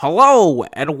Hello,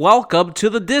 and welcome to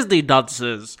the Disney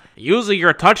Dunces. Using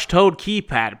your touch-tone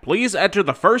keypad, please enter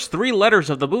the first 3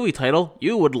 letters of the movie title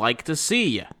you would like to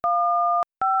see.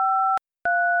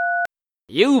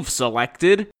 You've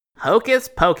selected Hocus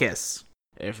Pocus.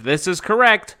 If this is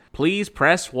correct, please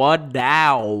press 1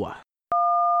 now.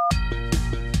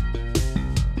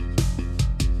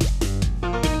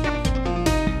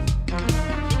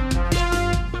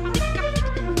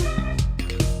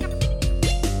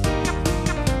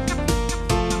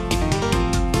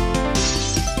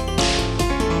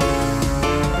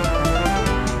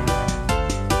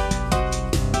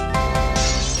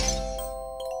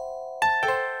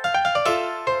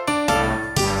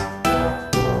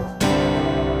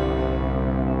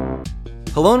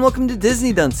 Hello and welcome to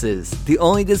Disney Dunces, the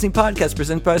only Disney podcast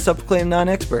presented by self-proclaimed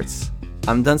non-experts.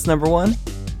 I'm Dunce number 1,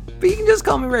 but you can just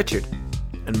call me Richard.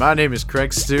 And my name is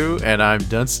Craig Stew, and I'm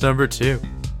Dunce number 2.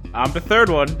 I'm the third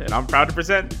one, and I'm proud to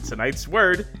present tonight's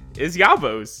word is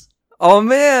Yabos. Oh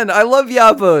man, I love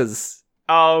Yabos!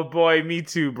 Oh boy, me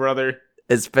too, brother.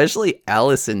 Especially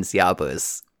Allison's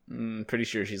Yabos. Pretty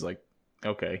sure she's like,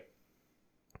 okay.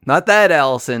 Not that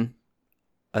Allison.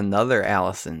 Another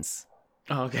Allison's.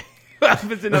 Oh, okay.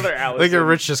 If it's another Allison. Look at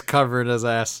Rich just covering his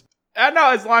ass. No,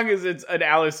 as long as it's an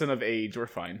Allison of age, we're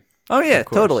fine. Oh yeah,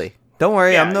 totally. Don't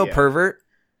worry, Yeah, I'm no yeah. pervert.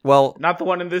 Well, Not the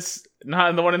one in this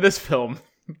film.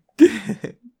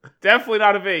 Definitely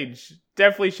not of age.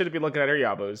 Definitely shouldn't be looking at her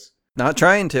Yabos. not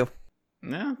trying to.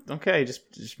 No, okay,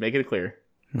 just make it clear.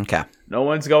 Okay. No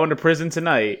one's going to prison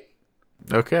tonight.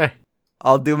 Okay.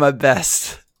 I'll do my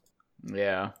best.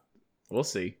 Yeah, we'll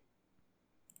see.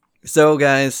 So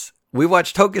guys, we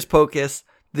watched Hocus Pocus,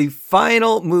 the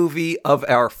final movie of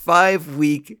our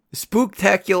 5-week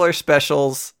spooktacular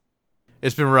specials.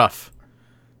 It's been rough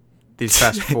these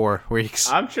past 4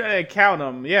 weeks. I'm trying to count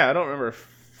them. Yeah, I don't remember.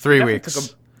 3 Definitely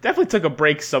weeks. Definitely took a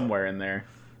break somewhere in there.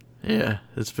 Yeah,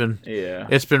 it's been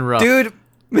rough. Dude,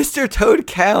 Mr. Toad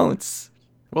counts.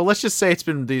 Well, let's just say it's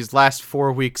been these last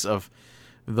 4 weeks of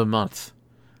the month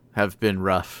have been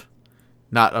rough.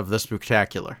 Not of the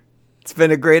spooktacular. It's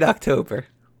been a great October.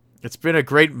 It's been a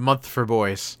great month for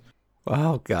boys.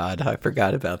 Oh, God, I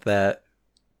forgot about that.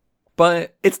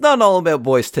 But it's not all about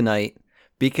boys tonight,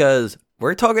 because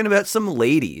we're talking about some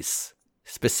ladies,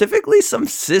 specifically some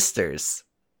sisters,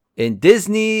 in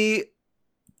Disney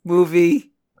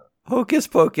movie Hocus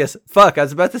Pocus. Fuck, I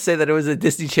was about to say that it was a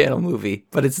Disney Channel movie,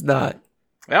 but it's not.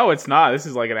 No, it's not. This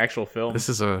is like an actual film. This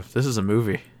is a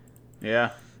movie. Yeah.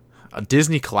 A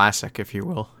Disney classic, if you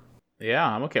will. Yeah,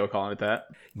 I'm okay with calling it that.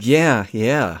 Yeah.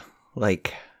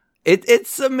 Like,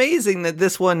 it's amazing that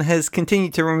this one has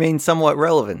continued to remain somewhat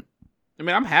relevant. I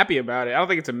mean, I'm happy about it. I don't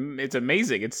think it's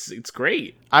amazing. It's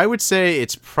great. I would say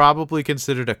it's probably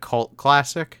considered a cult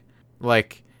classic.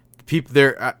 Like, people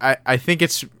there, I think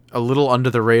it's a little under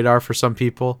the radar for some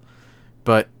people,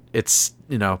 but it's,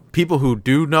 people who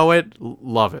do know it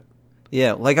love it.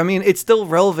 Yeah, like, I mean, it's still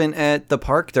relevant at the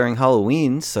park during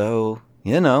Halloween, so,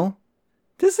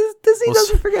 Disney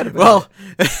doesn't forget about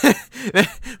it.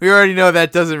 We already know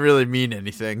that doesn't really mean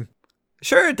anything.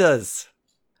 Sure it does.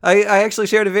 I actually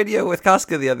shared a video with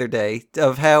Casca the other day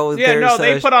of how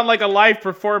they put on like a live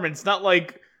performance, not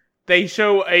like they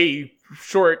show a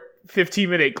short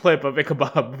 15-minute clip of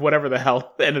Ichabod, whatever the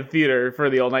hell, in a theater for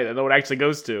the all night that no one actually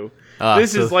goes to.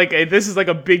 This is like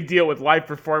a big deal with live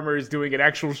performers doing an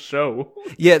actual show.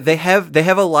 Yeah, they have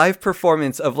a live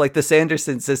performance of like the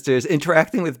Sanderson sisters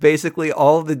interacting with basically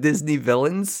all the Disney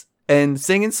villains and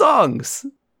singing songs.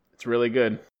 It's really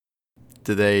good.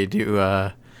 Do they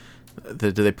do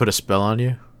they put a spell on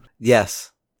you?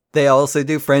 Yes. They also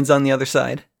do Friends on the Other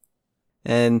Side.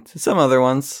 And some other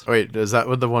ones. Wait, is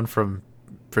that the one from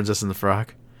Princess and the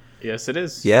Frog? Yes, it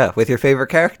is. Yeah, with your favorite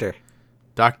character.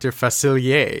 Dr.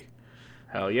 Facilier.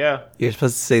 Hell yeah. You're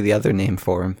supposed to say the other name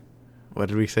for him. What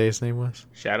did we say his name was?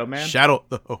 Shadow Man?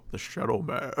 The Shadow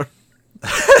Man.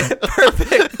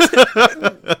 Perfect.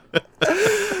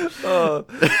 Oh.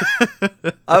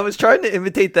 I was trying to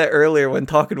imitate that earlier when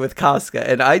talking with Casca,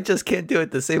 and I just can't do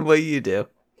it the same way you do.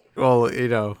 Well,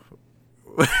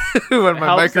 when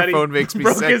my microphone makes me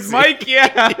broke sexy. his mic,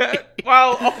 yeah.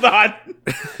 Well, hold on.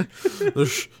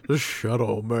 the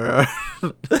Shadow Man.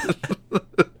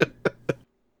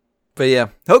 But yeah,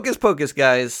 Hocus Pocus,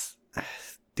 guys.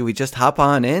 Do we just hop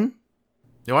on in?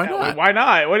 Why not? Why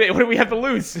not? What do we have to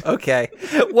lose? Okay.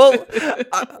 Well,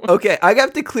 okay, I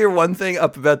have to clear one thing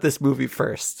up about this movie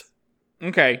first.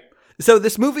 Okay. So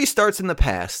this movie starts in the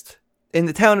past, in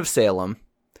the town of Salem,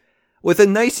 with a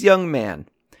nice young man.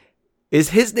 Is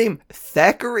his name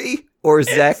Thackeray or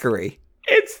Zachary?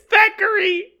 It's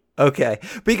Thackeray. Okay,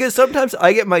 because sometimes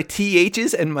I get my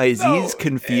THs and my Zs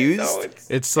confused.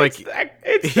 It's it's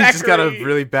he's just got a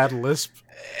really bad lisp.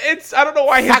 I don't know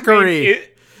why his Thackeray. name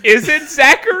is it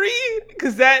Zachary?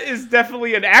 Because that is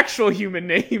definitely an actual human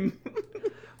name.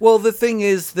 Well, the thing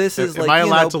is, this is Am I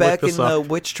allowed to look back in this the up?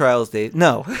 witch trials days.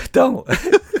 No, don't.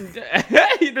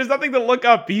 There's nothing to look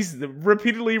up. He's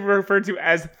repeatedly referred to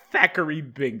as Thackeray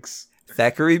Binks.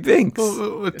 Thackeray Binks.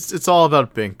 Well, it's all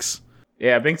about Binks.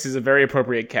 Yeah, Binks is a very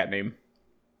appropriate cat name.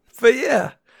 But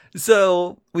yeah,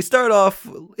 so we start off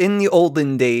in the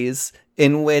olden days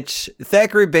in which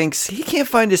Thackeray Binks, he can't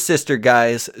find his sister,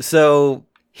 guys, so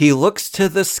he looks to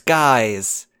the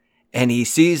skies and he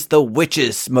sees the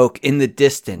witches' smoke in the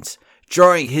distance,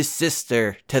 drawing his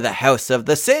sister to the house of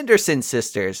the Sanderson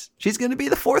sisters. She's going to be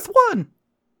the fourth one.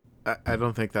 I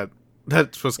don't think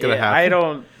that's what's going to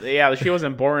happen. She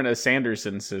wasn't born a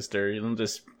Sanderson sister. You don't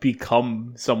just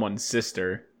become someone's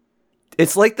sister.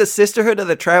 It's like the Sisterhood of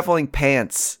the Traveling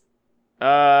Pants.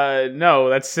 No,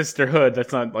 that's sisterhood.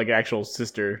 That's not like actual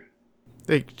sister.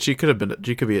 She could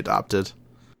be adopted.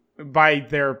 By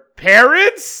their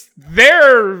parents?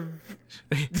 They're...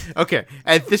 Okay,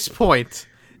 at this point,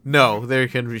 no,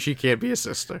 she can't be a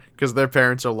sister because their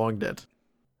parents are long dead.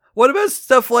 What about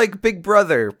stuff like Big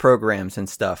Brother programs and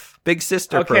stuff? Big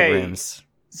Sister programs.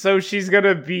 So she's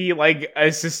gonna be like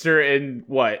a sister in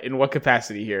what? In what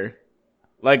capacity here?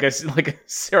 Like a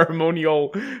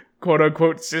ceremonial quote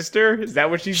unquote sister? Is that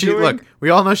what she's doing? Look, we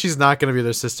all know she's not gonna be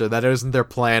their sister. That isn't their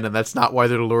plan, and that's not why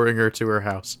they're luring her to her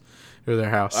house. Or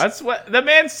their house. That's what the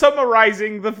man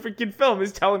summarizing the freaking film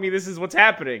is telling me. This is what's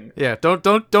happening. Yeah,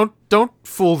 don't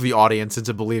fool the audience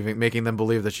into making them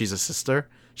believe that she's a sister.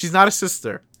 She's not a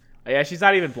sister. Yeah, she's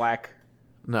not even black.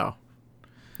 No.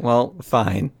 Well,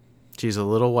 fine. She's a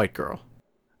little white girl.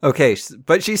 Okay,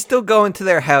 but she's still going to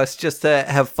their house just to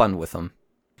have fun with them.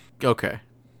 Okay.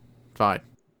 Fine.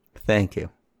 Thank you.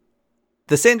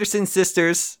 The Sanderson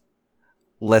sisters,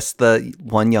 less the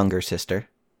one younger sister,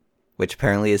 which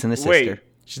apparently isn't a sister. Wait.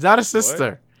 She's not a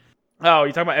sister. What? Oh,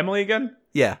 you talking about Emily again?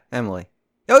 Yeah, Emily.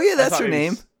 Oh yeah, that's her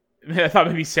name. I thought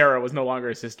maybe Sarah was no longer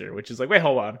a sister, which is like, wait,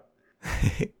 hold on.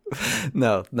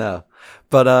 No.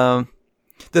 But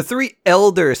the three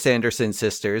elder Sanderson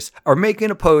sisters are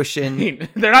making a potion. I mean,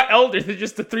 they're not elders, they're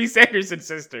just the three Sanderson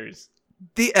sisters.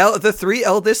 The three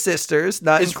eldest sisters,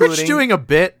 not Is including... Rich doing a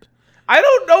bit? I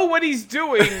don't know what he's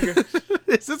doing.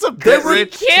 Is this a bit,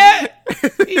 Rich?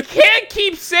 He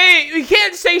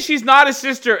can't say she's not a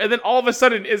sister and then all of a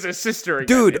sudden is a sister again.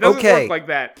 Dude, it doesn't okay. work like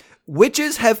that.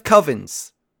 Witches have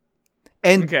covens.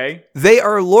 And Okay. they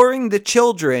are luring the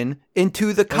children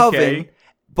into the coven, Okay.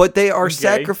 but they are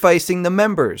sacrificing the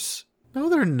members. No,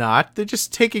 they're not. They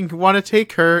just want to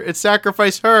take her and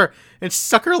sacrifice her and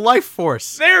suck her life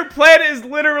force. Their plan is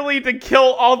literally to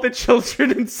kill all the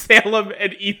children in Salem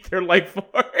and eat their life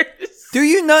force. Do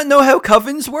you not know how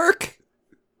covens work?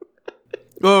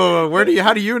 Oh,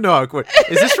 how do you know?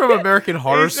 Is this from American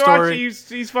Horror Story?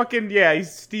 He's fucking, yeah,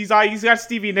 he's got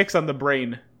Stevie Nicks on the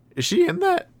brain. Is she in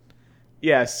that?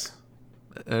 Yes.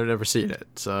 I've never seen it.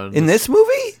 So In this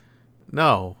movie?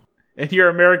 No. And your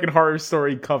American Horror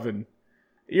Story coven.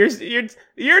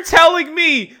 You're telling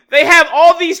me they have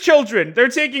all these children. They're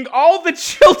taking all the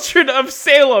children of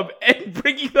Salem and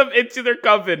bringing them into their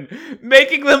coven,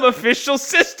 making them official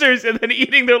sisters, and then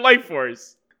eating their life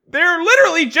force. They're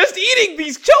literally just eating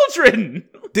these children.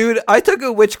 Dude, I took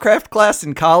a witchcraft class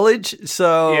in college,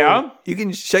 so Yeah? you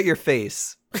can shut your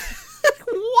face.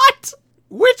 What?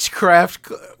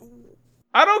 Witchcraft?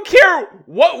 I don't care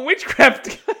what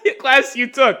witchcraft class you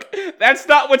took. That's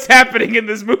not what's happening in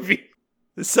this movie.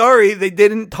 Sorry, they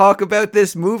didn't talk about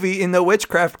this movie in the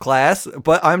witchcraft class,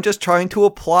 but I'm just trying to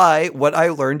apply what I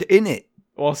learned in it.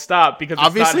 Well, stop, because it's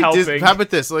Obviously, not helping. how about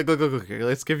this? Look,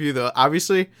 let's give you the...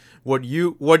 Obviously, what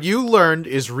you learned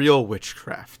is real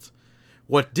witchcraft.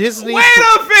 What Disney... Wait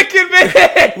a freaking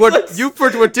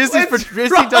minute!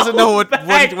 Disney doesn't know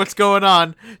what's going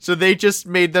on, so they just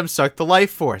made them suck the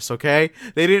life force, okay?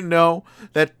 They didn't know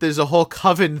that there's a whole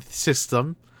coven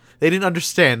system. They didn't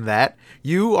understand that.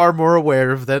 You are more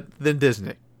aware of that than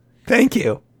Disney. Thank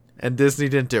you. And Disney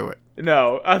didn't do it.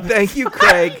 No. Thank you,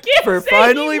 Craig, for say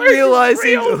finally he learned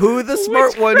realizing real who the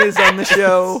smart one is on the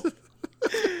show.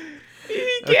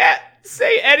 You can't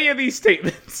say any of these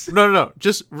statements. No.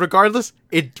 Just regardless,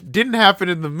 it didn't happen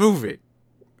in the movie.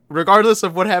 Regardless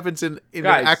of what happens in the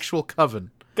actual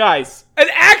coven. Guys, an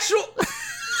actual...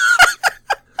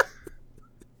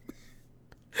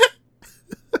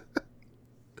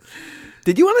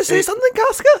 Did you want to say something,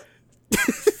 Casca?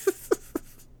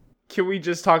 Can we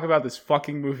just talk about this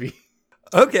fucking movie?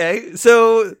 Okay,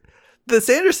 so the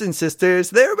Sanderson sisters,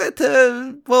 they're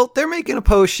making a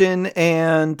potion,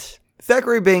 and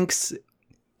Thackeray Binks,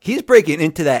 he's breaking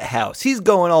into that house. He's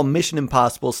going all Mission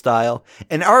Impossible style,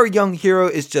 and our young hero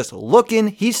is just looking,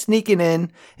 he's sneaking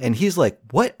in, and he's like,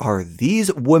 what are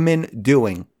these women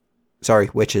doing? Sorry,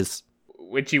 witches.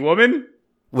 Witchy woman?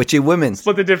 Witchy women.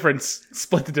 Split the difference.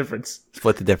 Split the difference.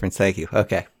 Split the difference, thank you.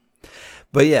 Okay.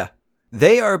 But yeah,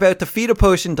 they are about to feed a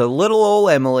potion to little old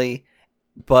Emily,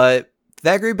 but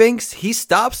Thackeray Binks, he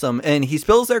stops them, and he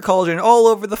spills their cauldron all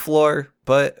over the floor,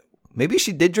 but maybe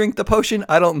she did drink the potion?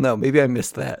 I don't know. Maybe I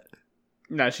missed that.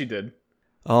 No, she did.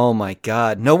 Oh my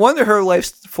god. No wonder her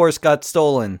life force got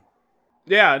stolen.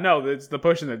 Yeah, no, it's the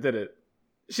potion that did it.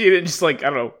 She didn't just, like, I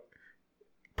don't know,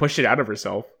 push it out of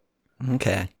herself.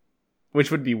 Okay. Which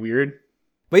would be weird.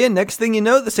 But yeah, next thing you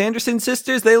know, the Sanderson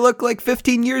sisters, they look like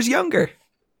 15 years younger.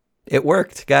 It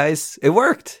worked, guys. It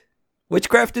worked.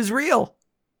 Witchcraft is real.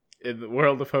 In the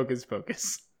world of Hocus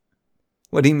Pocus.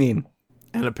 What do you mean?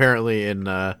 And apparently in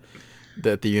at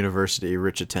the university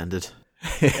Rich attended.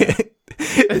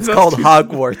 It's called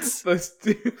Hogwarts.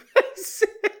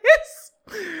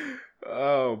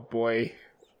 Oh, boy.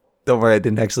 Don't worry, I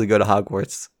didn't actually go to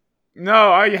Hogwarts.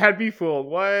 No, you had me fooled.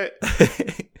 What?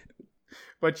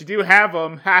 But you do have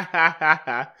them. Ha ha ha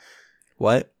ha.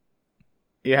 What?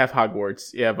 You have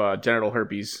Hogwarts. You have genital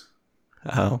herpes.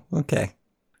 Oh, okay.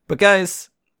 But guys...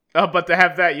 Oh, but to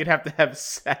have that, you'd have to have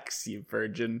sex, you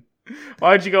virgin. Why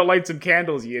don't you go light some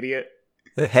candles, you idiot?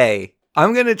 Hey,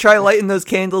 I'm going to try lighting those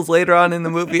candles later on in the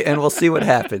movie, and we'll see what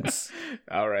happens.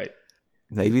 All right.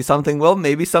 Maybe something will,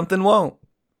 maybe something won't.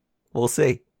 We'll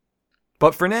see.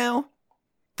 But for now,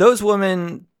 those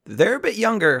women, they're a bit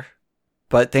younger,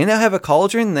 but they now have a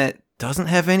cauldron that doesn't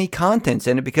have any contents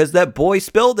in it because that boy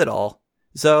spilled it all.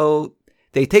 So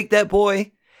they take that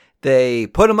boy, they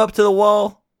put him up to the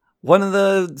wall. One of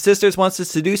the sisters wants to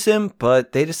seduce him,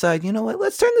 but they decide, you know what,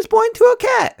 let's turn this boy into a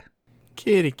cat.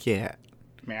 Kitty cat.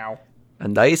 Meow. A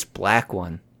nice black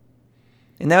one.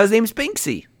 And now his name's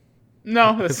Binksy.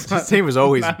 No, that's not, his name was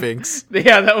always Binks.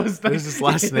 Yeah, that was his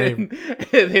last name.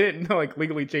 They didn't like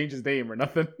legally change his name or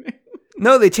nothing.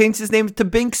 No, they changed his name to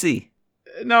Binksy.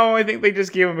 No, I think they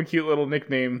just gave him a cute little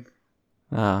nickname.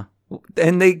 And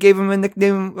they gave him a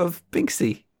nickname of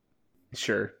Binksy.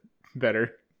 Sure.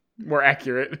 Better. More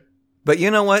accurate. But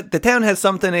you know what? The town has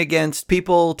something against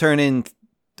people turning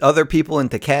other people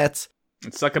into cats.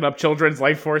 And sucking up children's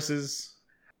life forces.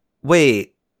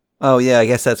 Wait. Oh, yeah, I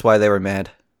guess that's why they were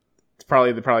mad. It's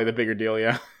probably the bigger deal,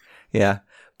 yeah. Yeah.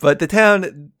 But the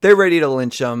town, they're ready to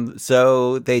lynch them.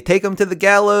 So they take them to the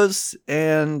gallows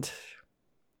and...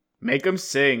 make them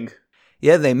sing.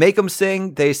 Yeah, they make them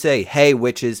sing. They say, hey,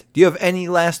 witches, do you have any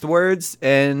last words?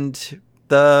 And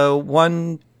the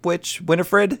one witch,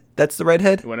 Winifred, that's the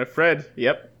redhead? Winifred,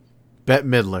 yep. Bette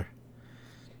Midler.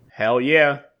 Hell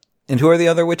yeah. And who are the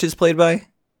other witches played by?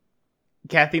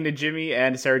 Kathy Najimy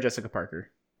and Sarah Jessica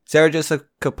Parker. Sarah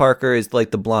Jessica Parker is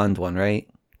like the blonde one, right?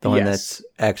 The one Yes. that's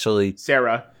actually...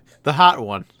 Sarah. The hot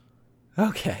one.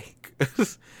 Okay.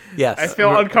 Yes. I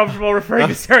feel uncomfortable referring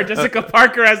to Sarah Jessica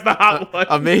Parker as the hot one.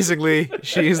 Amazingly,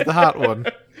 she's the hot one.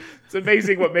 It's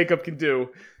amazing what makeup can do.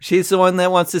 She's the one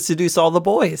that wants to seduce all the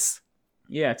boys.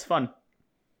 Yeah, it's fun.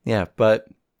 Yeah, but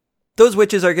those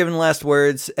witches are given last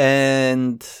words,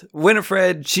 and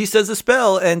Winifred, she says a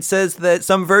spell and says that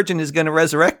some virgin is going to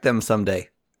resurrect them someday.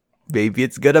 Maybe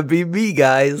it's going to be me,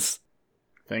 guys.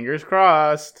 Fingers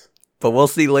crossed. But we'll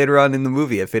see later on in the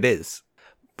movie if it is.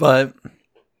 But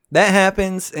that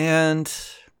happens, and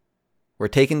we're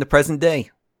taking the present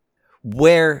day,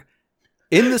 where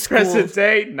in the school... Present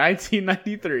day,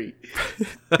 1993.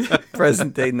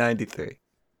 Present day 93.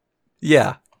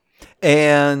 Yeah.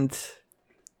 And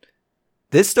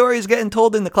this story is getting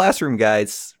told in the classroom,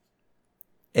 guys.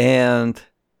 And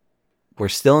we're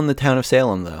still in the town of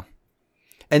Salem, though.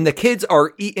 And the kids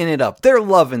are eating it up. They're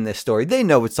loving this story. They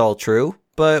know it's all true.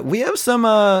 But we have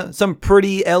some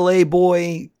pretty LA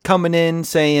boy coming in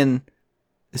saying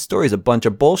this story's a bunch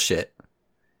of bullshit.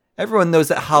 Everyone knows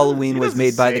that Halloween was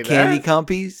made by the Candy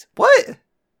Companies. What? He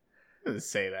doesn't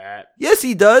say that. Yes,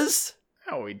 he does.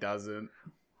 No, he doesn't.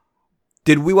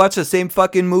 Did we watch the same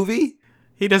fucking movie?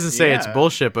 He doesn't say it's Yeah.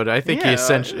 bullshit, but I think Yeah. he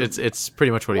essentially it's pretty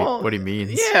much what he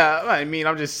means. Yeah, I mean,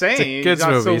 I'm just saying. It's a kids' he's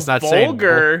not movie. so He's not saying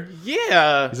vulgar.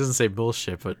 Yeah. He doesn't say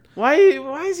bullshit, but Why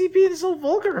is he being so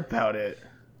vulgar about it?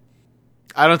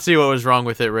 I don't see what was wrong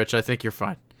with it, Rich. I think you're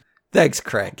fine. Thanks,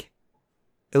 Craig.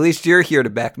 At least you're here to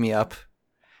back me up.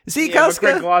 See, Yeah, but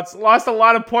Craig Koska? lost a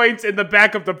lot of points in the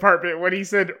backup department when he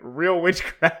said real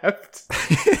witchcraft.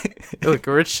 Look,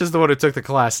 Rich is the one who took the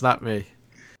class, not me.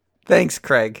 Thanks,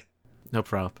 Craig. No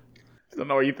problem. I don't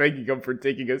know what you're thinking of for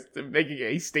making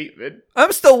a statement.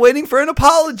 I'm still waiting for an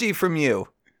apology from you.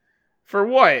 For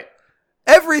what?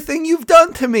 Everything you've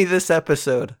done to me this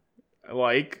episode.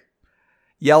 Like?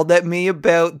 Yelled at me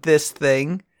about this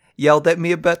thing. Yelled at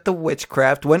me about the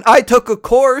witchcraft. When I took a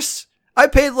course, I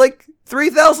paid like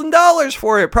 $3,000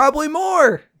 for it. Probably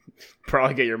more.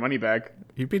 Probably get your money back.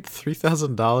 You paid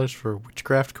 $3,000 for a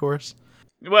witchcraft course?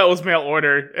 Well, it was mail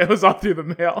order. It was all through the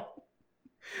mail.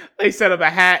 They set up a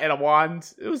hat and a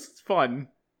wand. It was fun.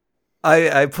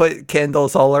 I put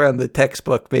candles all around the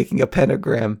textbook making a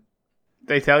pentagram.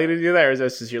 They tell you to do that, or is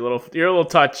this just your little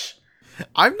touch?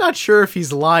 I'm not sure if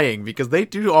he's lying, because they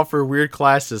do offer weird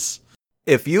classes.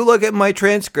 If you look at my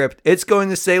transcript, it's going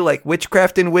to say like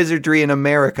Witchcraft and Wizardry in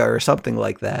America or something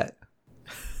like that.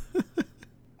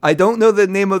 I don't know the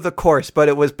name of the course, but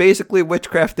it was basically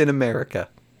Witchcraft in America.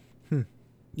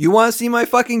 You want to see my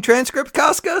fucking transcript,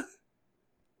 Casca?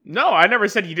 No, I never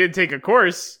said you didn't take a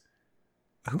course.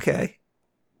 Okay.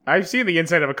 I've seen the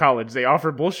inside of a college. They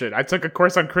offer bullshit. I took a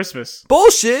course on Christmas.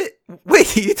 Bullshit?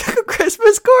 Wait, you took a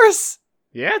Christmas course?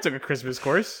 Yeah, I took a Christmas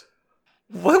course.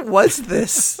 What was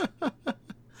this?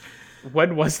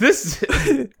 When was this?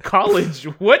 College.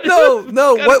 What?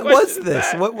 No, what was is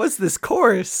this? that? What was this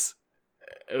course?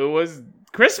 It was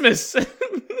Christmas.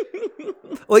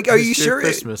 Like, are you Mr. sure?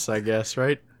 Christmas, I guess,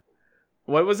 right?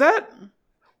 What was that?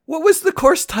 What was the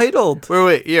course titled?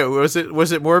 Wait, yeah, was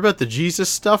it more about the Jesus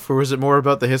stuff, or was it more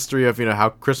about the history of, how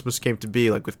Christmas came to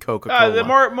be, like with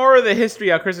Coca-Cola? More of the history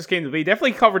how Christmas came to be.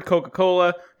 Definitely covered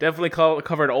Coca-Cola. Definitely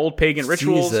covered old pagan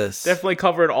rituals. Jesus. Definitely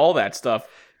covered all that stuff.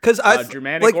 Because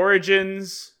Germanic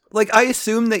origins. Like, I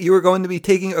assumed that you were going to be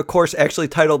taking a course actually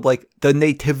titled like the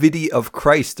Nativity of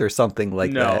Christ or something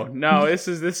like that. No.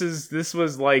 This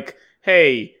was like,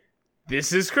 hey,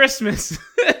 this is Christmas.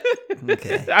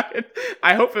 Okay.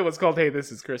 I hope it was called "Hey,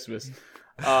 This Is Christmas."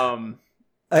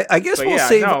 I guess we'll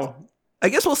save. No. I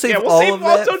guess we'll save We'll all save of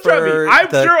that also for I'm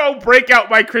sure I'll break out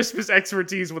my Christmas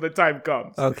expertise when the time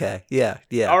comes. Okay. Yeah.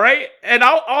 All right, and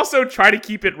I'll also try to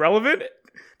keep it relevant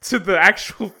to the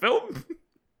actual film.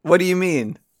 What do you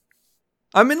mean?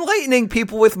 I'm enlightening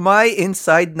people with my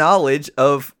inside knowledge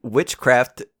of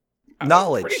witchcraft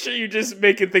knowledge. I'm pretty sure you're just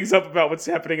making things up about what's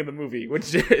happening in the movie,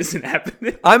 which isn't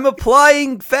happening. I'm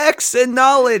applying facts and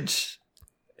knowledge.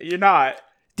 You're not.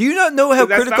 Do you not know how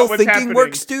That's critical not what's thinking happening.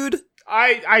 works, dude?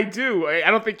 I do.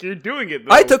 I don't think you're doing it,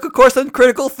 though. I took a course on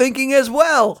critical thinking as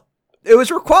well. It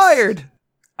was required.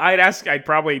 I'd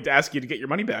probably ask you to get your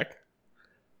money back.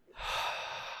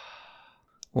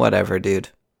 Whatever, dude.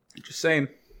 Just saying.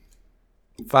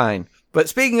 Fine. But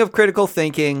speaking of critical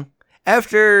thinking,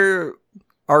 after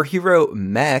our hero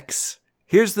Max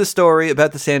hears the story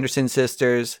about the Sanderson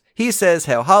sisters, he says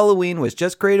how Halloween was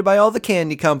just created by all the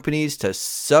candy companies to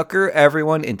sucker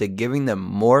everyone into giving them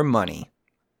more money.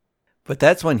 But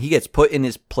that's when he gets put in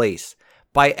his place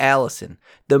by Allison,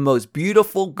 the most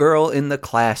beautiful girl in the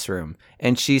classroom,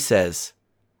 and she says,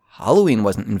 Halloween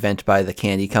wasn't invented by the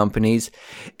candy companies.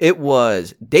 It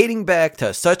was dating back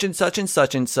to such and such and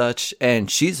such and such, and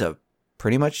she's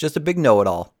pretty much just a big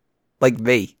know-it-all. Like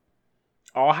me.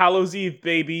 All Hallows Eve,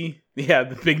 baby. Yeah,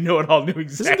 the big know-it-all knew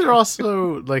exactly. Isn't there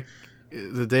also, like,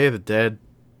 the Day of the Dead?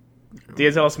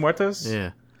 Dia de los Muertos?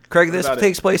 Yeah. Craig, this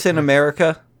takes place in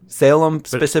America. Salem,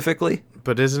 specifically.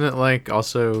 But isn't it, like,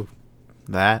 also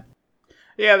that?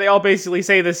 Yeah, they all basically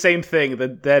say the same thing. The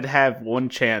dead have one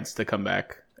chance to come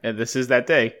back. And this is that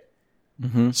day.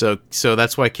 Mm-hmm. So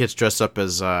that's why kids dress up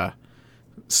as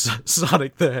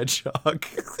Sonic the Hedgehog.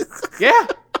 Yeah.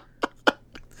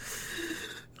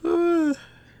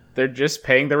 They're just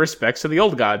paying their respects to the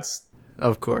old gods.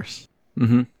 Of course.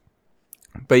 Mm-hmm.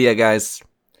 But yeah, guys,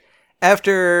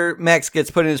 after Max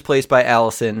gets put in his place by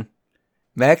Allison,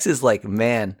 Max is like,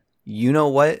 man, you know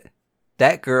what?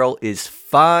 That girl is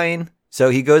fine. So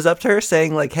he goes up to her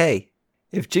saying like, hey,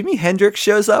 if Jimi Hendrix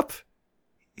shows up,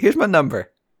 here's my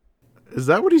number. Is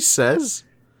that what he says?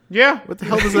 Yeah. What the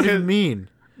hell does that even mean?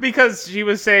 Because she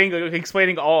was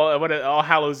explaining all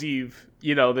Hallows Eve,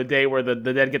 the day where the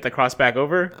dead get to cross back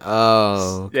over.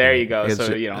 Oh. Okay. There you go. Gotcha. So,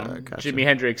 Gotcha. Jimi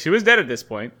Hendrix, who is dead at this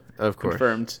point. Of course.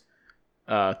 Confirmed.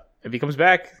 If he comes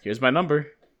back, here's my number.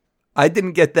 I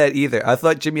didn't get that either. I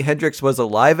thought Jimi Hendrix was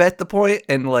alive at the point,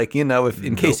 and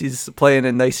in case he's playing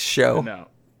a nice show. No.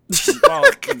 Well,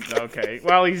 okay.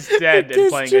 Well, he's dead and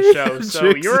playing a show,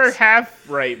 so you're half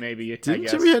right, maybe. Didn't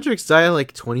Jimi Hendrix die at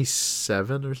like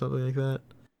 27 or something like that?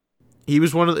 He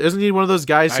was isn't he one of those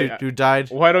guys who died?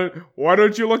 Why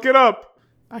don't you look it up?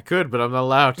 I could, but I'm not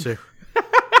allowed to.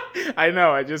 I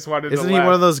know. I just wanted. Isn't to he laugh.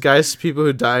 one of those guys, people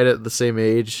who died at the same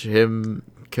age? Him,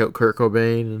 Kurt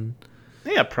Cobain, and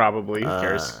yeah, probably. Who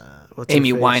cares? what's her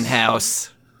Amy face?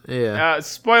 Winehouse. Yeah.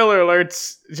 Spoiler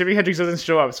alerts: Jimi Hendrix doesn't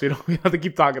show up, so we don't have to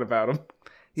keep talking about him.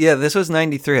 Yeah, this was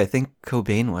 93. I think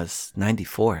Cobain was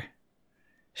 94.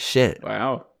 Shit.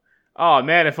 Wow. Oh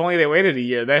man, if only they waited a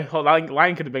year, that whole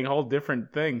line could have been a whole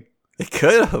different thing. It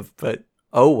could have, but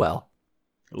oh well.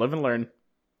 Live and learn.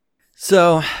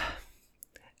 So,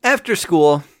 after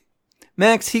school,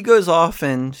 Max, he goes off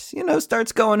and,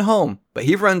 starts going home. But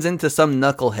he runs into some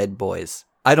knucklehead boys.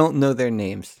 I don't know their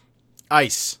names.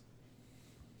 Ice.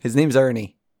 His name's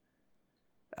Ernie.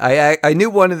 I knew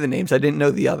one of the names. I didn't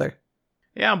know the other.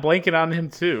 Yeah, I'm blanking on him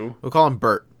too. We'll call him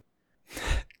Bert.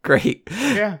 Great.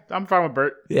 Yeah, I'm fine with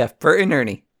Bert. Yeah, Bert and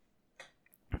Ernie.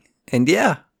 And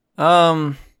yeah,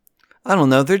 I don't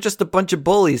know. They're just a bunch of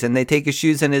bullies, and they take his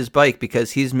shoes and his bike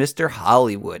because he's Mr.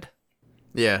 Hollywood.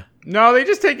 Yeah. No, they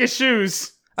just take his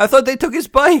shoes. I thought they took his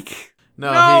bike.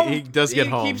 No, he does get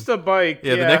home. He keeps the bike.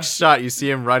 Yeah, the next shot you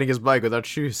see him riding his bike without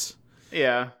shoes.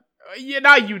 Yeah.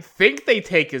 Now you'd think they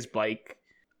take his bike.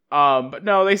 But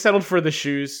no, they settled for the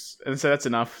shoes, and so that's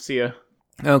enough. See ya.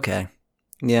 Okay.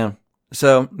 Yeah.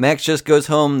 So Max just goes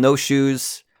home, no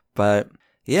shoes, but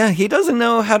yeah, he doesn't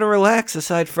know how to relax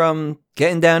aside from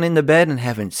getting down into bed and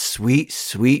having sweet,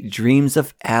 sweet dreams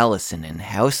of Allison and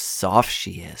how soft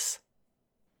she is.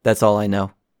 That's all I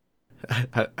know.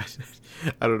 I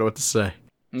don't know what to say.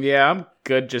 Yeah, I'm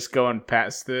good just going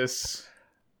past this.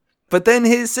 But then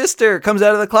his sister comes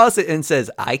out of the closet and says,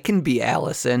 I can be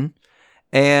Allison.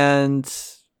 And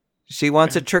she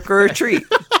wants a trick or a treat.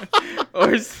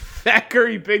 Or is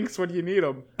Thackeray Binks when you need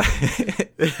him?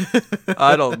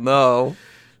 I don't know.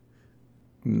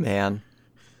 Man.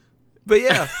 But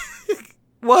yeah.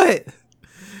 What?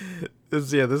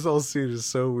 This whole scene is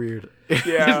so weird.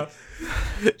 Yeah.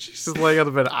 She's just laying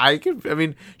on the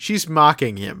bed. She's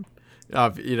mocking him.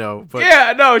 But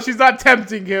yeah, no, she's not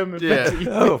tempting him. Yeah.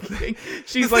 Oh.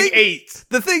 She's like 8.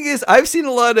 The thing is, I've seen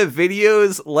a lot of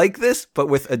videos like this, but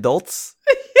with adults.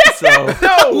 So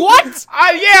No, what?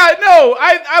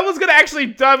 I was gonna actually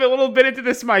dive a little bit into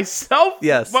this myself.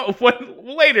 Yes, but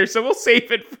later, so we'll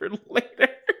save it for later.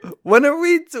 When are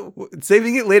we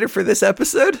saving it later for this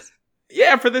episode?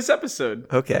 Yeah, for this episode.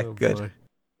 Okay, good. Boy.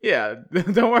 Yeah,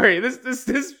 don't worry.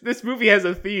 This movie has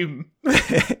a theme.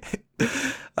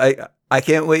 I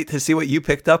can't wait to see what you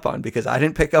picked up on because I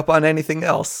didn't pick up on anything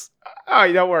else.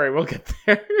 Oh, don't worry, we'll get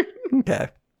there. Okay.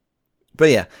 But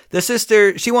yeah, the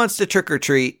sister, she wants to trick or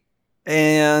treat,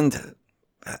 and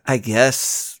I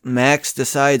guess Max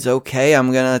decides, okay,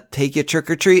 I'm gonna take you trick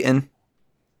or treating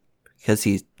because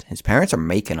his parents are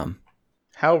making him.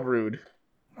 How rude.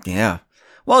 Yeah.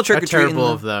 Well, trick or treating. Terrible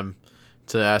of them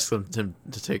to ask them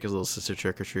to take his little sister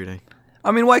trick or treating.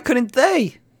 I mean, why couldn't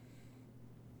they?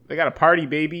 They got a party,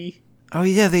 baby. Oh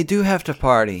yeah, they do have to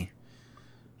party.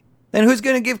 Then who's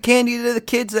gonna give candy to the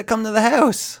kids that come to the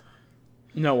house?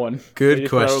 No one. Good They just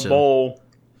throw question. A bowl.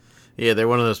 Yeah, they're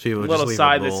one of those people who Little just leave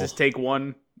side a that bowl. says take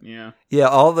one. Yeah. Yeah,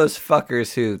 all those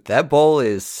fuckers who that bowl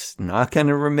is not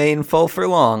gonna remain full for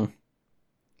long.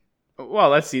 Well,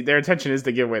 let's see. Their intention is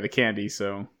to give away the candy,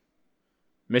 so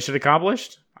mission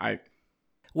accomplished.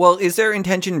 Well, is their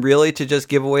intention really to just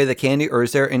give away the candy, or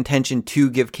is their intention to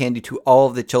give candy to all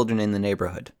of the children in the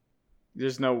neighborhood?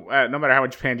 There's no matter how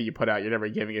much candy you put out, you're never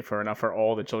giving it for enough for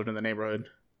all the children in the neighborhood.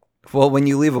 Well, when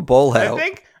you leave a bowl out,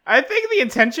 I think the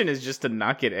intention is just to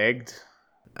not get egged.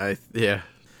 Yeah.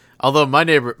 Although my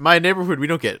neighborhood, we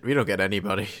don't get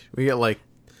anybody. We get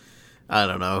I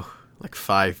don't know,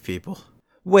 5 people.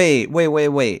 Wait.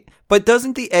 But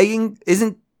isn't the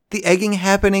egging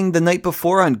happening the night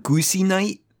before on Goosey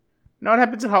Night? No, it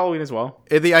happens at Halloween as well.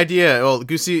 The idea,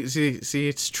 Goosey, see,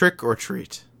 it's trick or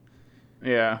treat.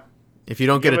 Yeah. If you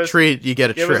don't get a treat, you get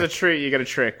a trick. Give us a treat, you get a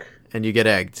trick. And you get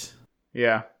egged.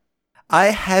 Yeah. I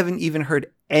haven't even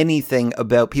heard anything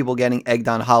about people getting egged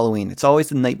on Halloween. It's always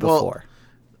the night before.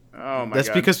 Oh my god. That's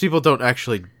because people don't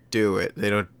actually do it. They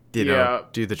don't,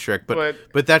 do the trick.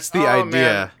 But that's the idea.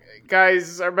 Man.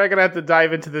 Guys, are we gonna have to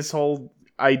dive into this whole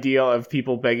idea of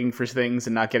people begging for things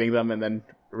and not getting them and then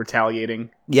retaliating?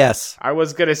 Yes. I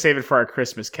was gonna save it for our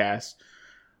Christmas cast,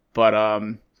 but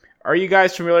are you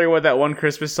guys familiar with that one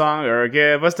Christmas song? Or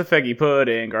give us the feggy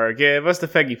pudding, or give us the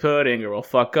feggy pudding, or we'll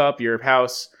fuck up your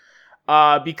house.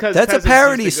 Because that's a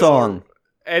parody song.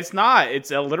 It's not. It's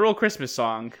a literal Christmas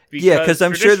song. Because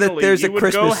I'm sure that there's a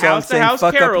Christmas song saying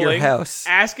 "fuck up your house,"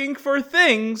 asking for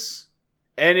things,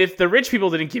 and if the rich people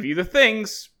didn't give you the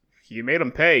things, you made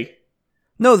them pay.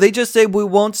 No, they just say we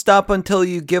won't stop until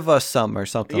you give us some or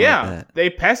something like that.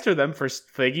 They pester them for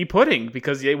figgy pudding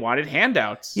because they wanted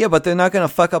handouts. Yeah, but they're not going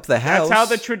to fuck up the house. That's how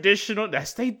the traditional...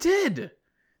 Yes, they did.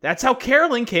 That's how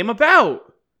caroling came about.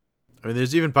 I mean,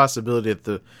 there's even possibility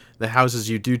that the houses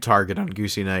you do target on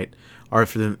Goosey Night are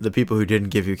for the people who didn't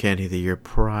give you candy the year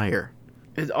prior.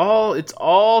 It's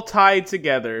all tied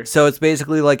together. So it's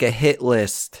basically like a hit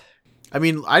list. I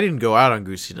mean, I didn't go out on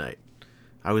Goosey Night.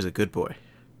 I was a good boy.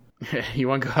 You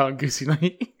want to go out on Goosey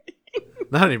Night?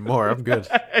 Not anymore. I'm good.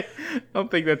 I don't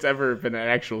think that's ever been an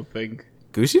actual thing.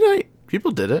 Goosey Night?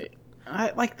 People did it.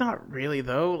 Not really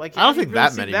though. Like I don't think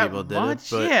that many people did it,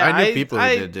 but yeah, I knew people who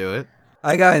did do it.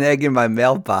 I got an egg in my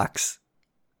mailbox.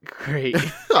 Great.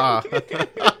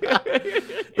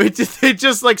 Wait, did they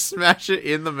just like smash it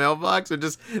in the mailbox, or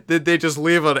did they just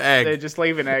leave an egg? They just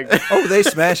leave an egg. Oh, they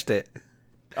smashed it.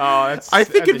 Oh, I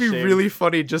think it'd be shame. really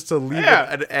funny just to leave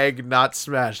an egg not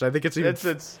smashed. I think it's even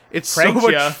it's so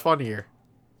much funnier.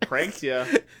 Pranks ya.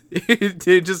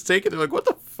 They just take it. They're like, what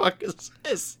the fuck is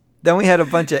this? Then we had a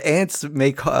bunch of ants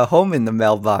make a home in the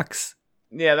mailbox.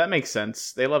 Yeah, that makes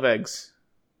sense. They love eggs.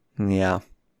 Yeah.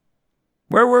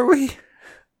 Where were we?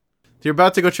 You're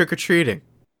about to go trick-or-treating.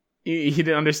 You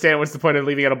didn't understand what's the point of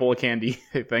leaving out a bowl of candy,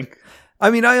 I think. I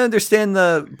mean, I understand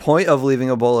the point of leaving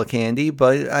a bowl of candy,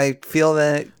 but I feel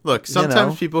that... Look,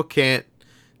 sometimes people can't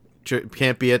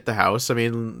be at the house. I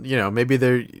mean, maybe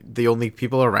they're the only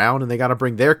people around and they got to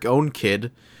bring their own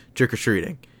kid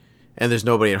trick-or-treating. And there's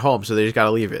nobody at home, so they just got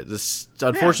to leave it.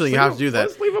 Unfortunately, you have to do that.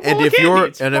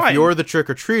 And if you're the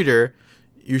trick-or-treater,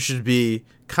 you should be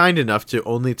kind enough to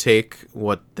only take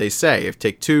what they say. If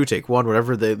take 2, take 1,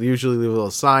 whatever, they usually leave a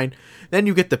little sign. Then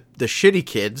you get the shitty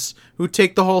kids who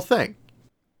take the whole thing.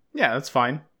 Yeah, that's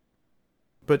fine.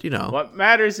 But, what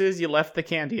matters is you left the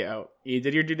candy out. You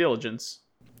did your due diligence.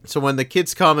 So when the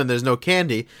kids come and there's no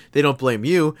candy, they don't blame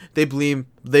you. They blame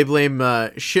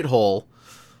shithole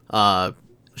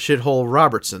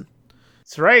Robertson.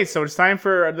 That's right. So it's time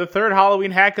for the third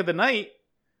Halloween hack of the night.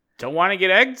 Don't want to get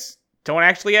eggs? Don't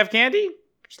actually have candy?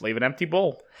 Just leave an empty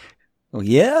bowl. Well,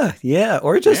 yeah.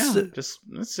 Or just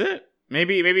that's it.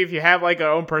 Maybe if you have like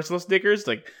our own personal stickers,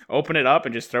 like open it up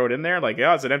and just throw it in there. Like,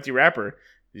 it's an empty wrapper.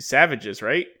 These savages,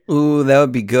 right? Ooh, that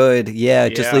would be good. Yeah,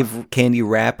 just leave candy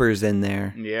wrappers in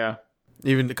there. Yeah.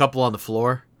 Even a couple on the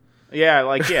floor.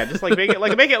 Yeah, just like make it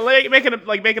look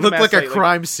like a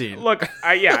crime scene. Look,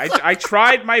 I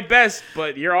tried my best,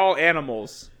 but you're all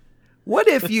animals. What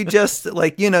if you just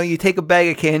you take a bag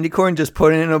of candy corn, just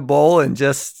put it in a bowl, and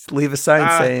just leave a sign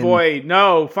saying, "Boy,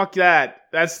 no, fuck that."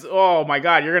 That's oh my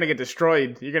god, you're gonna get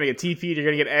destroyed. You're gonna get teeth-eat. You're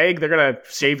gonna get egg. They're gonna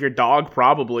shave your dog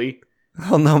probably.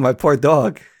 Oh no, my poor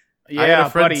dog. Yeah, I had a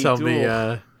friend buddy, tell me.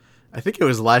 I think it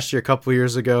was last year, a couple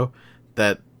years ago,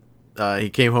 that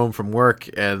he came home from work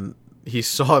and he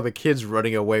saw the kids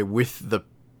running away with the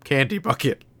candy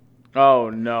bucket.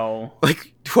 Oh no!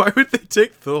 Like, why would they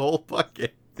take the whole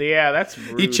bucket? Yeah, that's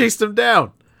rude. He chased them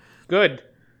down. Good.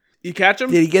 You catch him?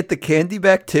 Did he get the candy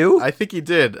back too? I think he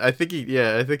did. I think he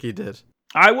did.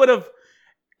 I would have,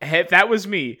 if that was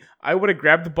me, I would have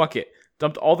grabbed the bucket,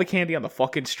 dumped all the candy on the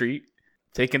fucking street,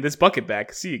 taken this bucket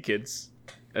back. See you, kids.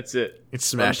 That's it. It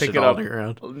smashed it all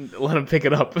around. Let him pick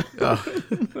it up. Oh.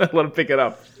 Let him pick it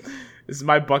up. This is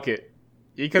my bucket.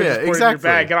 You could have just put it in your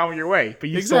bag, get on with your way. But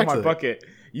you stole my bucket.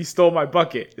 You stole my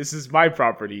bucket. This is my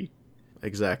property.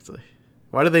 Exactly.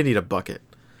 Why do they need a bucket?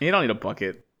 You don't need a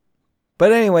bucket.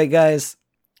 But anyway, guys,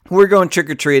 we're going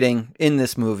trick-or-treating in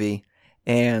this movie,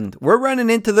 and we're running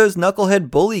into those knucklehead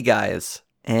bully guys.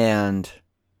 And,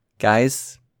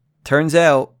 guys, turns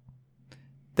out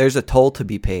there's a toll to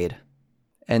be paid.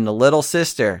 And the little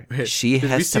sister, she has to pay.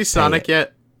 Did we see Sonic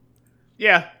yet?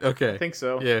 Yeah. Okay. I think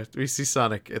so. Yeah, we see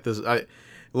Sonic at this.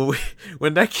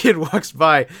 When that kid walks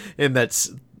by in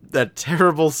that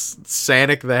terrible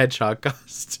Sonic the Hedgehog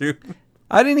costume.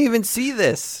 I didn't even see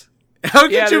this. How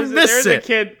did you miss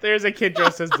it? There's a kid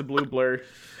dressed as the Blue Blur.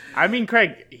 I mean,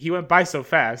 Craig, he went by so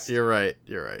fast. You're right.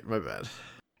 My bad.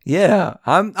 Yeah,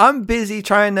 I'm busy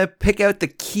trying to pick out the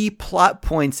key plot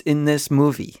points in this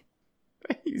movie.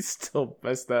 You still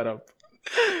messed that up.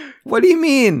 What do you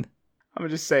mean? I'm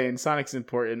just saying, Sonic's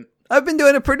important. I've been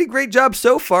doing a pretty great job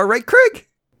so far, right, Craig?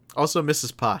 Also,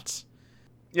 Mrs. Potts.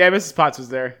 Yeah, Mrs. Potts was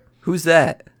there. Who's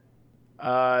that?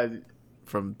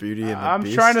 From Beauty and the I'm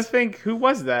Beast? trying to think. Who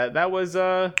was that? That was,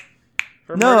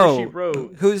 from no. Murder, She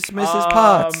Wrote. Who's Mrs.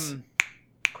 Potts?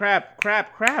 Crap.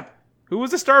 Who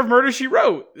was the star of Murder, She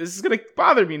Wrote? This is going to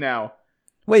bother me now.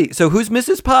 Wait, so who's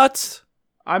Mrs. Potts?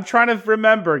 I'm trying to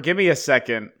remember. Give me a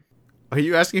second. Are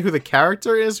you asking who the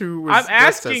character is? Who was I'm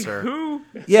asking as her? who.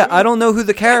 Yeah, I don't know who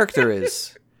the character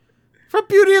is. From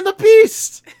Beauty and the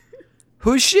Beast.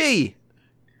 Who's she?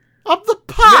 I'm the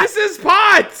pot. Mrs.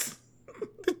 Potts.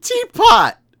 The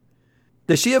teapot.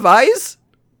 Does she have eyes?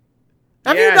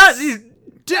 Have you not?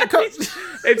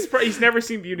 He's never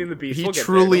seen Beauty and the Beast. He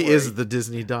truly is the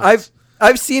Disney dunce.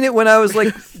 I've seen it when I was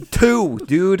like 2,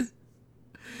 dude.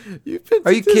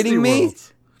 Are you kidding me?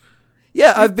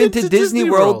 Yeah, I've been to Disney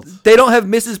World. They don't have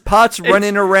Mrs. Potts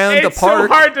running around the park. It's so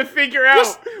hard to figure out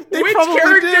which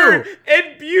character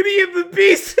in Beauty and the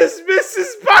Beast is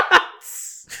Mrs.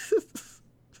 Potts.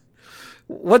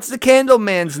 What's the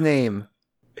Candleman's name?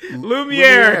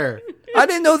 Lumiere. I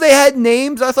didn't know they had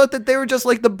names. I thought that they were just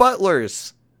like the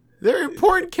butlers. They're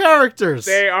important characters.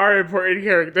 They are important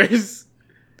characters.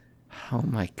 Oh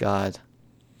my god.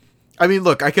 I mean,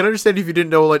 look, I can understand if you didn't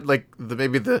know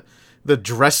maybe the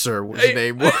dresser was his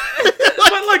name. But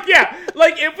look, yeah,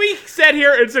 like if we sat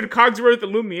here and said Cogsworth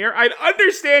and Lumiere, I'd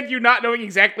understand you not knowing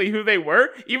exactly who they were,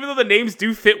 even though the names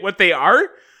do fit what they are.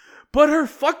 But her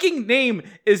fucking name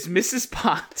is Mrs.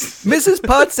 Potts. Mrs.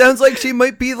 Potts sounds like she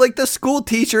might be like the school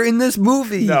teacher in this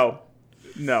movie.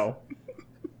 No.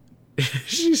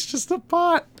 She's just a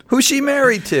pot. Who's she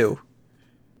married to?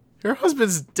 Her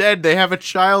husband's dead. They have a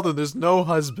child and there's no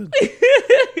husband.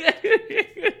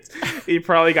 He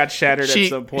probably got shattered at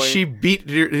some point. He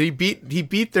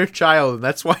beat their child, and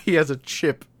that's why he has a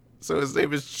chip. So his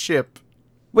name is Chip.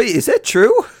 Wait, is that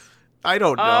true? I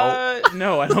don't know.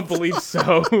 No, I don't believe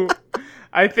so.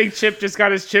 I think Chip just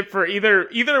got his chip for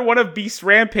either one of Beast's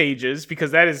rampages,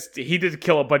 because he did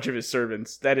kill a bunch of his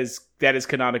servants. That is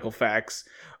canonical facts.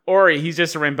 Or he's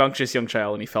just a rambunctious young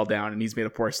child and he fell down and he's made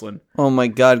of porcelain. Oh my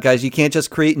god, guys, you can't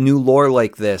just create new lore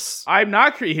like this. I'm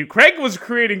not creating. Craig was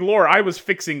creating lore. I was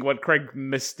fixing what Craig's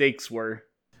mistakes were.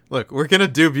 Look, we're gonna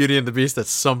do Beauty and the Beast at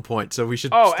some point, so we should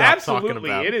stop absolutely. talking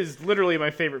about it. It is literally my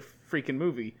favorite freaking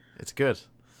movie. It's good.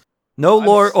 No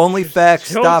lore, only facts.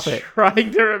 Stop it.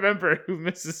 Trying to remember who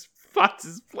Mrs. Potts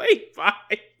is played by.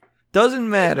 Doesn't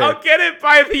matter. I'll get it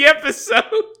by the episode.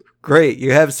 Great,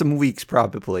 you have some weeks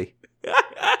probably.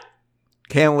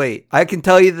 Can't wait. I can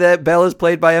tell you that Bella's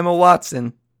played by Emma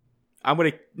Watson.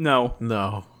 No.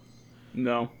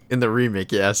 In the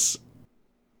remake, yes.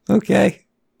 Okay.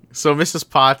 So Mrs.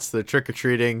 Potts, the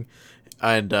trick-or-treating,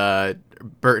 and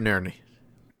Bert and Ernie.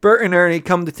 Bert and Ernie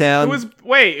come to town.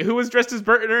 Who was dressed as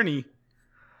Bert and Ernie?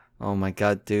 Oh my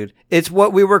god, dude. It's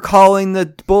what we were calling the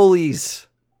bullies.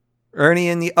 Ernie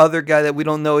and the other guy that we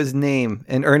don't know his name.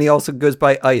 And Ernie also goes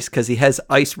by Ice because he has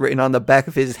ice written on the back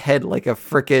of his head like a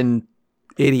freaking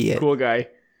idiot. Cool guy.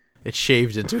 It's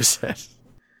shaved into his head.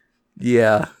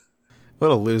 Yeah.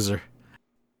 What a loser.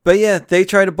 But yeah, they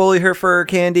try to bully her for her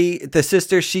candy. The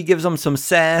sister, she gives them some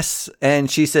sass.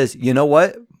 And she says, you know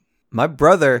what? My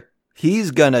brother,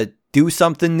 he's gonna do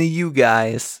something to you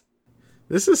guys.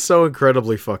 This is so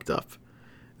incredibly fucked up.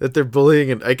 That they're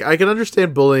bullying, and I can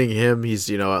understand bullying him.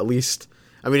 He's, at least,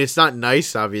 I mean, it's not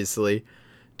nice, obviously,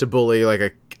 to bully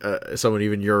like someone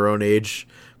even your own age,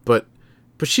 but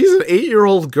she's an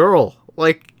 8-year-old girl.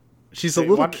 Like, she's a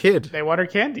little kid. They want her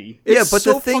candy. Yeah, but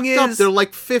so the thing is, up. They're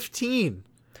like 15.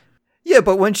 Yeah,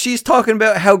 but when she's talking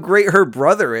about how great her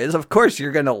brother is, of course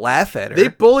you're gonna laugh at her. They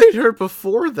bullied her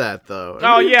before that, though.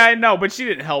 Yeah, I know, but she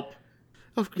didn't help.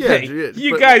 Oh, yeah, hey,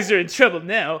 you guys are in trouble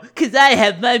now, because I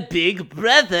have my big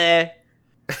brother.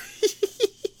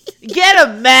 Get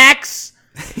him, Max!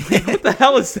 What the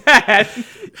hell is that?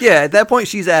 Yeah, at that point,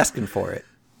 she's asking for it.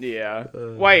 Yeah.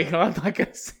 Wait, I'm not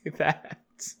going to say that.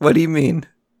 What do you mean?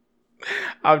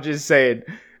 I'm just saying,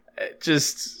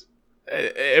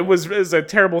 it was a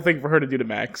terrible thing for her to do to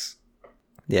Max.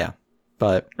 Yeah,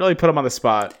 but... Really put him on the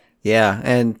spot. Yeah,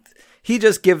 and... He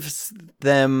just gives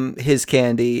them his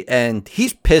candy, and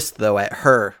he's pissed, though, at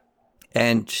her.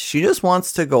 And she just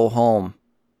wants to go home.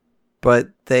 But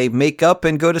they make up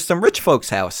and go to some rich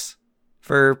folks' house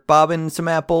for bobbing some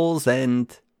apples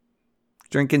and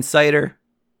drinking cider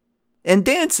and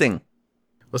dancing.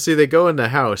 Well, see, they go in the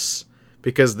house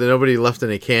because nobody left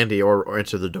any candy or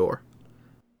enter the door.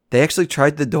 They actually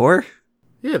tried the door?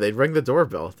 Yeah, they rang the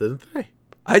doorbell, didn't they?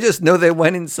 I just know they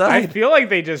went inside. I feel like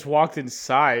they just walked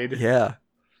inside. Yeah.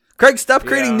 Craig, stop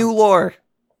creating new lore.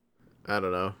 I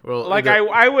don't know. Well, like,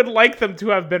 I would like them to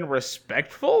have been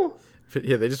respectful.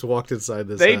 Yeah, they just walked inside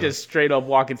this They house. just straight up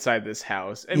walk inside this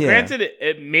house. And granted,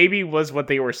 it maybe was what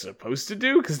they were supposed to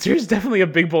do, because there's definitely a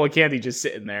big bowl of candy just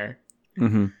sitting there.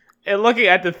 Mm-hmm. And looking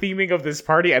at the theming of this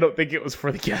party, I don't think it was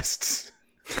for the guests.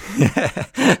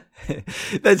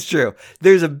 That's true.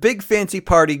 There's a big fancy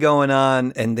party going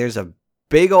on, and there's a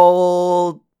big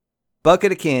old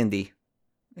bucket of candy.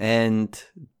 And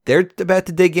they're about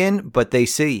to dig in, but they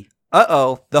see,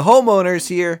 the homeowner's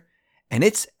here. And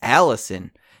it's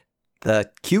Allison, the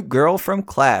cute girl from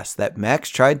class that Max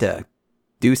tried to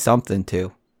do something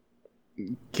to.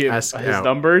 Give his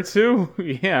number to?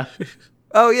 Yeah.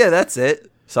 Oh, yeah, that's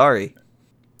it. Sorry.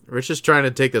 Rich is trying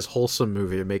to take this wholesome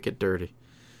movie and make it dirty.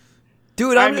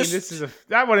 Dude, I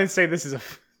wouldn't say this is a.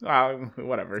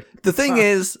 Whatever. The thing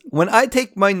is, when I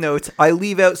take my notes, I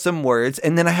leave out some words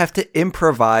and then I have to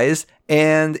improvise,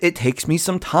 and it takes me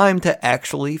some time to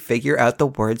actually figure out the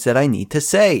words that I need to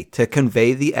say to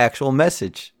convey the actual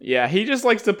message. Yeah, he just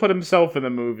likes to put himself in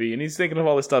the movie, and he's thinking of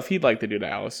all the stuff he'd like to do to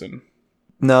Allison.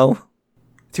 No.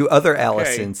 To other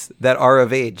Allisons that are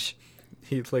of age.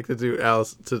 He'd like to do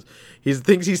Allison. He's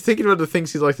thinking about the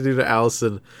things he'd like to do to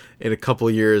Allison in a couple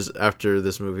years after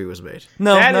this movie was made.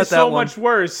 No, that not is that so one. much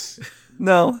worse.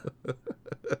 No,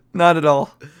 not at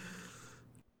all.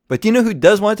 But do you know who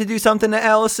does want to do something to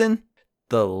Allison?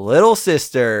 The little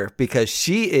sister, because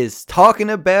she is talking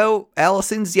about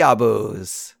Allison's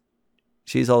yabos.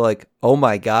 She's all like, oh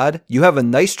my god, you have a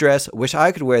nice dress. Wish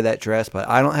I could wear that dress, but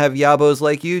I don't have yabos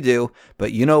like you do.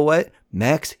 But you know what?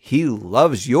 Max, he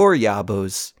loves your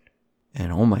yabos.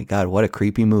 And oh my god, what a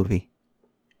creepy movie.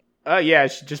 Yeah,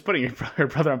 she's just putting her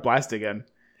brother on blast again.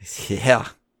 Yeah.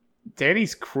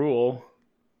 Danny's cruel.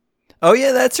 Oh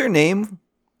yeah, that's her name.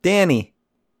 Danny.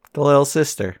 The little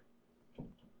sister.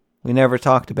 We never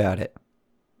talked about it.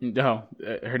 No,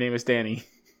 her name is Danny.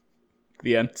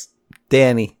 The end.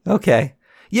 Danny. Okay.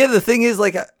 Yeah, the thing is,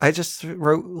 like, I just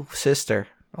wrote sister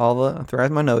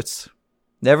throughout my notes.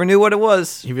 Never knew what it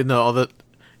was. Even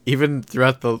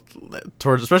throughout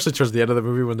especially towards the end of the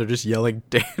movie when they're just yelling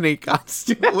Danny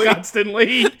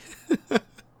constantly.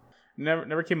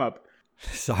 Never came up.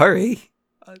 Sorry.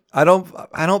 I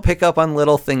don't pick up on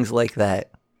little things like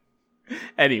that.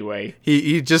 Anyway,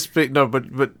 he just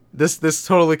but this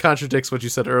totally contradicts what you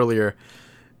said earlier.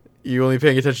 You only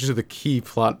paying attention to the key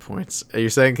plot points. Are you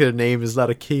saying her name is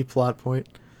not a key plot point?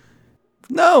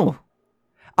 No.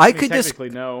 I could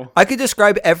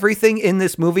describe everything in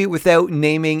this movie without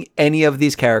naming any of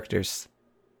these characters.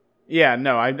 Yeah,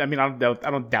 no, I mean, I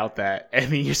don't doubt that. I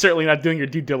mean, you're certainly not doing your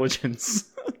due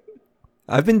diligence.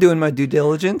 I've been doing my due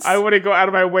diligence. I wouldn't go out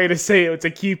of my way to say it's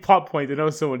a key plot point to know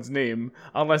someone's name,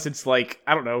 unless it's like,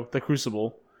 I don't know, The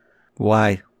Crucible.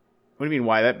 Why? What do you mean,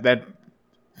 why? That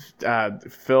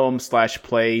film /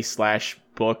 play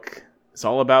 / book is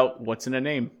all about what's in a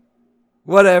name.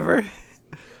 Whatever.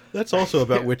 That's also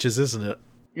about witches, isn't it?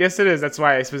 Yes, it is. That's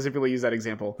why I specifically use that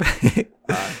example.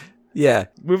 Yeah.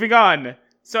 Moving on.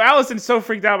 So Allison's so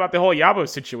freaked out about the whole Yabo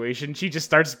situation, she just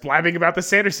starts blabbing about the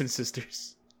Sanderson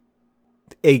sisters.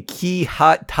 A key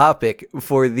hot topic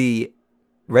for the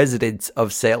residents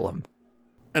of Salem.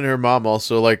 And her mom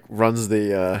also, like, runs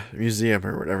the museum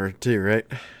or whatever, too, right?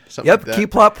 Something yep, like that. Key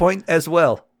plot point as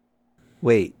well.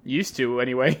 Wait. Used to,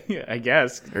 anyway, I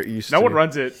guess. No one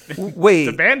runs it. Wait.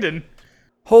 It's abandoned.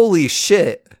 Holy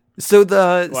shit. So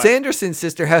the Sanderson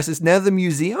sister house is now the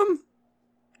museum?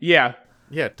 Yeah.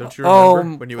 Yeah, don't you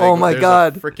remember when you wake up, my there's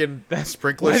god, a freaking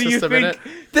sprinkler system in it?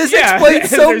 This explains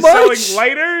so they're much. Selling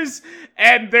lighters,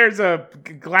 and there's a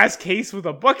glass case with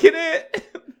a book in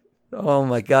it. Oh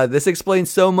my god, this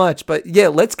explains so much. But yeah,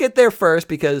 let's get there first,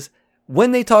 because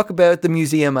when they talk about the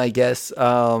museum, I guess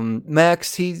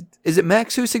Max, is it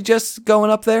Max who suggests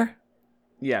going up there?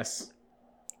 Yes.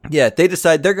 Yeah, they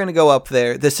decide they're going to go up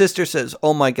there. The sister says,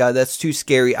 oh my god, that's too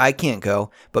scary. I can't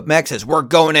go. But Max says, we're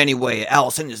going anyway.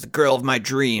 Allison is the girl of my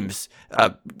dreams.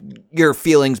 Your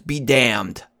feelings be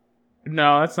damned.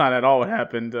 No, that's not at all what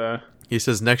happened. He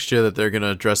says next year that they're going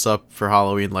to dress up for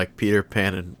Halloween like Peter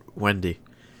Pan and Wendy.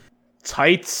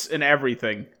 Tights and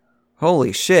everything.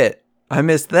 Holy shit. I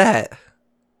missed that.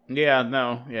 Yeah,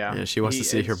 no, yeah. Yeah, she wants to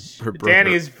see her brother.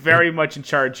 Danny is very much in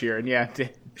charge here, and yeah,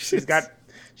 she's got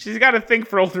a thing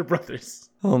for older brothers.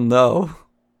 Oh no.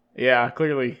 Yeah,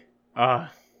 clearly.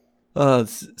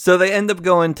 So they end up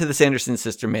going to the Sanderson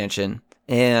sister mansion,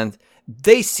 and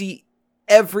they see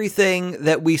everything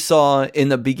that we saw in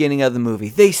the beginning of the movie.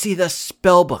 They see the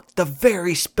spell book, the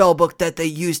very spell book that they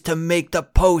used to make the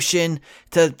potion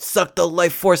to suck the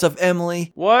life force of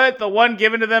Emily. What? The one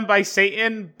given to them by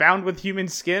Satan, bound with human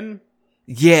skin?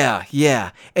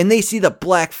 Yeah. And they see the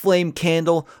black flame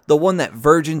candle, the one that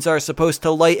virgins are supposed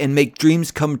to light and make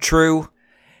dreams come true.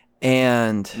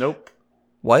 And... Nope.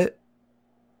 What?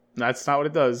 That's not what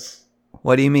it does.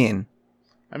 What do you mean?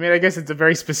 I mean, I guess it's a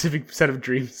very specific set of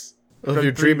dreams. Well, if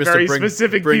your dream is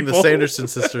to bring the Sanderson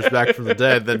sisters back from the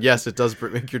dead, then yes, it does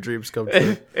make your dreams come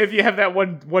true. If you have that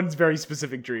one's very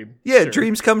specific dream. Yeah, sure.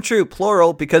 Dreams come true,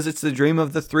 plural, because it's the dream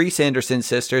of the 3 Sanderson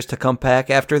sisters to come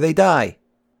back after they die.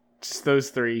 Just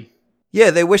those 3. Yeah,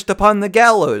 they wished upon the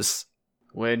gallows.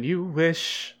 When you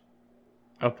wish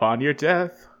upon your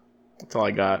death. That's all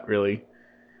I got, really.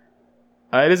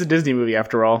 It is a Disney movie,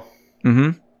 after all.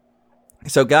 Mm-hmm.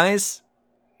 So, guys,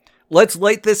 let's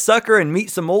light this sucker and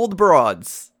meet some old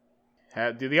broads.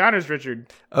 Do the honors, Richard.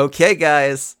 Okay,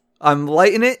 guys. I'm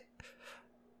lighting it.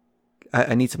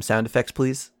 I need some sound effects,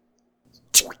 please.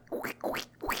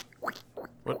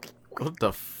 What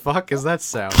the fuck is that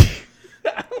sound?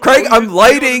 Craig, I'm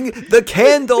lighting the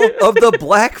candle of the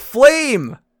black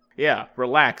flame. Yeah,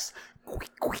 relax.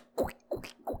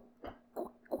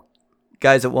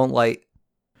 Guys, it won't light.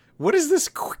 What is this?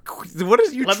 What are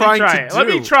you trying to do? Let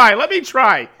me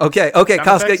try. Okay, Sound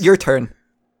Koska, effects? your turn.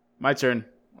 My turn.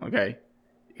 Okay.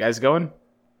 You guys going?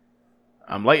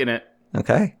 I'm lighting it.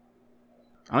 Okay.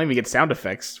 I don't even get sound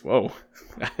effects. Whoa.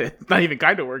 It's not even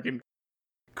kind of working.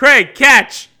 Craig,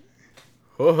 catch!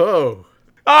 Whoa.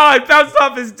 Oh, it bounced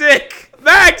off his dick!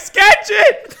 Max, catch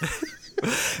it!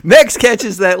 Max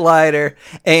catches that lighter,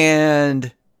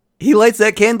 and he lights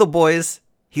that candle, boys.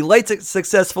 He lights it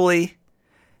successfully.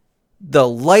 The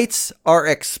lights are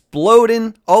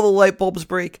exploding. All the light bulbs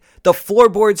break. The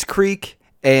floorboards creak,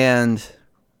 and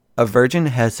a virgin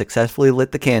has successfully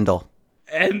lit the candle.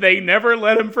 And they never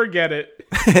let him forget it.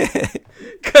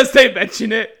 Because they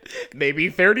mention it maybe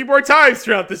 30 more times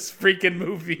throughout this freaking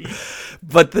movie.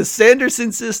 But the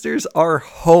Sanderson sisters are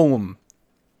home.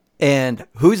 And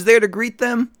who's there to greet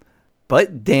them?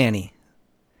 But Danny.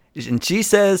 And she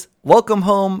says, "Welcome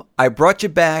home. I brought you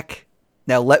back.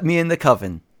 Now let me in the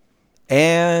coven."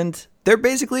 And they're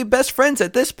basically best friends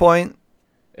at this point.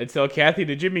 Until Kathy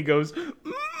to Jimmy goes,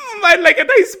 I'd like a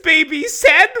nice baby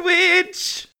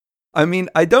sandwich. I mean,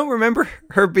 I don't remember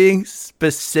her being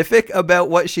specific about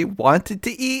what she wanted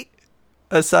to eat,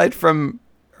 aside from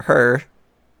her.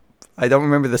 I don't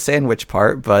remember the sandwich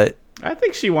part, but... I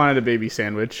think she wanted a baby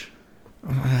sandwich.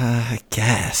 I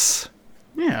guess.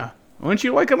 Yeah. Wouldn't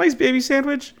you like a nice baby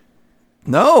sandwich?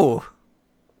 No.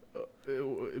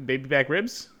 Baby back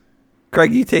ribs?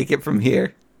 Craig, you take it from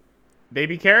here.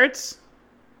 Baby carrots?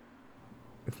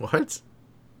 What?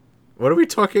 What are we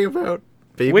talking about?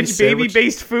 Baby Which sandwich?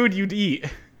 baby-based food you'd eat?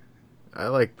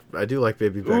 I do like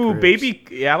baby back Ooh, ribs. baby.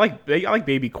 Yeah, I like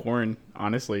baby corn.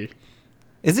 Honestly,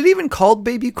 Is it even called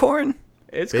baby corn?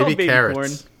 it's Baby called baby carrots. corn.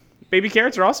 Baby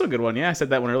carrots are also a good one. Yeah, I said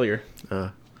that one earlier.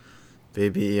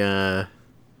 Baby.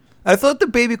 I thought the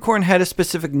baby corn had a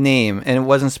specific name, and it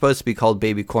wasn't supposed to be called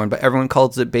baby corn, but everyone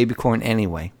calls it baby corn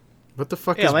anyway. What the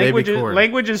fuck Yeah, is baby corn?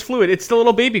 language is fluid. It's still a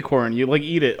little baby corn. You like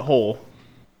eat it whole.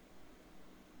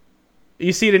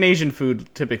 You see it in Asian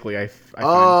food typically. I find.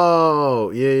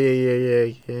 Oh,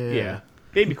 yeah. Yeah,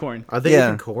 baby corn. Are they Yeah.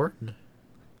 even corn?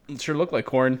 It sure look like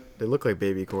corn. They look like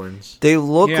baby corns. They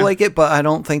look Yeah. like it, but I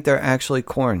don't think they're actually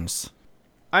corns.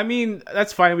 I mean,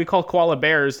 that's fine. We call koala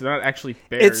bears. They're not actually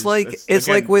bears. It's like- That's- it's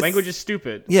like with- language is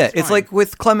stupid. Yeah, it's fine. like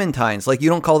with clementines. Like, you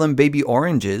don't call them baby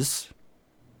oranges.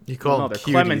 You call No, them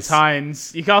they're cuties.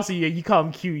 clementines. You can also you call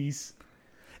them cuties.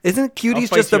 Isn't Cuties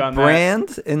fight just you a on that.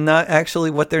 brand and not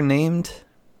actually what they're named?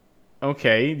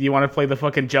 Okay, do you want to play the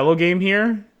fucking Jello game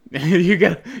here? You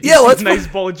get Yeah, see let's a nice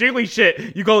bowl of jiggly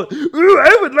shit. You go, ooh,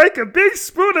 I would like a big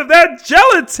spoon of that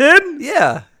gelatin.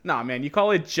 Yeah. Nah, man, you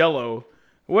call it Jello.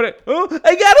 What? Oh,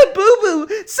 I got a boo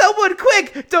boo. Someone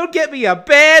quick! Don't get me a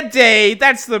Band-Aid.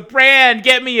 That's the brand.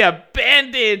 Get me a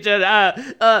bandage and a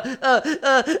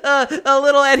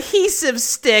little adhesive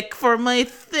stick for my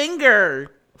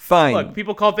finger. Fine. Look,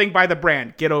 people call things by the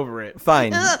brand. Get over it.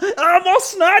 Fine. I'm all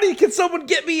snotty. Can someone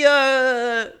get me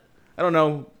I don't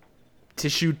know,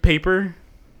 tissue paper?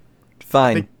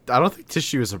 Fine. I don't think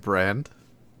tissue is a brand.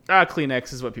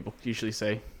 Kleenex is what people usually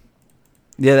say.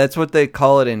 Yeah, that's what they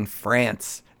call it in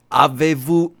France.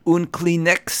 Avez-vous un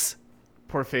Kleenex?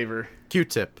 Poor favor.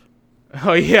 Q-tip.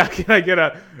 Oh yeah, can I get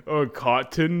a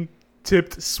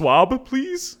cotton-tipped swab,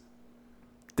 please?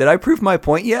 Did I prove my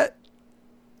point yet?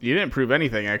 You didn't prove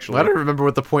anything, actually. I don't remember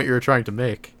what the point you were trying to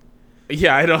make.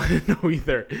 Yeah, I don't know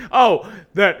either. Oh,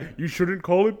 that you shouldn't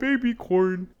call it baby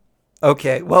corn.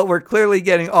 Okay, well, we're clearly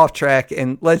getting off track,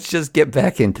 and let's just get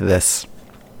back into this.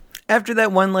 After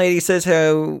that one lady says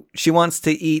how she wants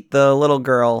to eat the little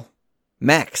girl,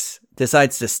 Max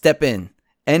decides to step in,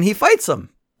 and he fights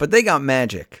them, but they got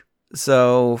magic.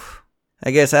 So,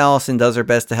 I guess Allison does her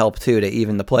best to help too, to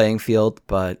even the playing field,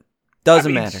 but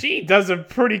doesn't matter. She does a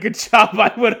pretty good job,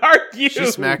 I would argue. She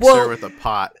smacks Well- her with a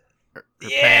pot. Or pan.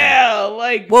 Yeah,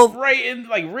 like Well- right in,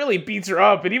 like really beats her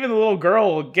up, and even the little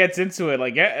girl gets into it.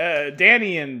 Like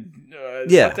Danny and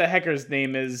Yeah. what the hecker's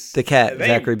name is The cat, they-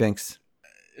 Zachary Binks.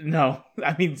 No,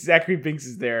 I mean Zachary Binks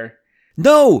is there.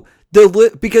 No,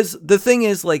 because the thing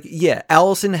is, like, yeah,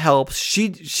 Allison helps. She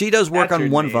does work That's on her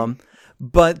one of name. them.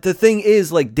 But the thing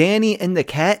is, like, Danny and the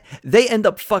cat, they end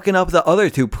up fucking up the other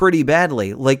two pretty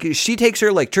badly. Like, she takes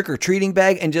her, like, trick-or-treating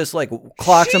bag and just, like,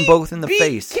 clocks them both in the beat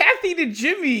face. Kathy to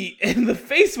Jimmy in the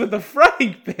face with a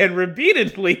frying pan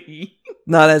repeatedly.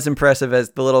 Not as impressive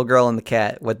as the little girl and the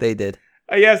cat, what they did.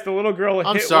 Yes, the little girl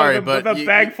I'm hit sorry, one of them but with a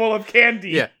bag full of candy.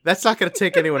 Yeah, that's not going to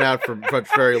take anyone out for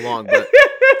very long, but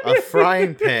a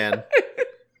frying pan,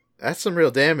 that's some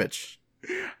real damage.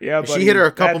 Yeah, if she hit her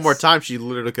a couple more times, she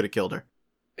literally could have killed her.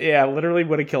 Yeah, literally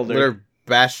would have killed her. Literally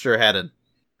bashed her head in.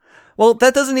 Well,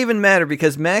 that doesn't even matter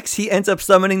because Max, he ends up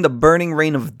summoning the burning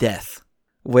rain of death,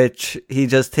 which he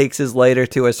just takes his lighter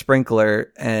to a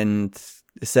sprinkler and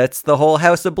sets the whole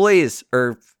house ablaze.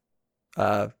 Or,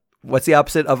 what's the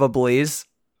opposite of a blaze?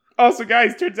 Also,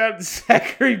 guys, turns out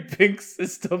Zachary Binks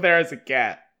is still there as a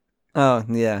cat. Oh,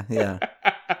 yeah.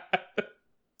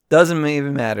 Doesn't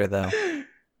even matter, though.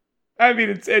 I mean,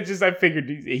 it's just, I figured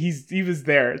he was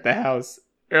there at the house.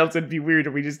 Or else it'd be weird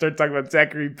if we just start talking about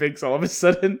Zachary Binks all of a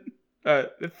sudden.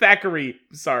 Thackeray,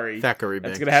 sorry. Thackeray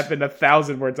Binks. That's going to happen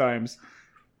 1,000 more times.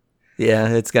 Yeah,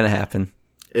 it's going to happen.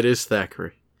 It is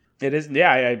Thackeray. It is,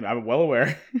 yeah, I'm well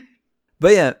aware.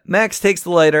 But yeah, Max takes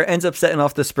the lighter, ends up setting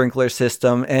off the sprinkler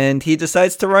system, and he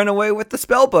decides to run away with the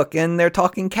spellbook and their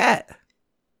talking cat.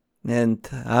 And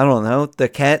I don't know, the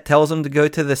cat tells him to go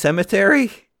to the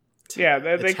cemetery? Yeah,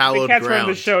 the cat's running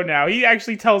the show now. He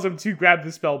actually tells him to grab the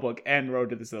spellbook and row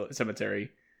to the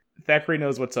cemetery. Thackeray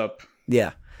knows what's up.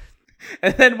 Yeah.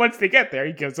 And then once they get there,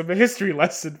 he gives them a history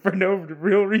lesson for no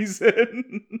real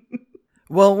reason.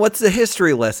 Well, what's the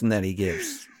history lesson that he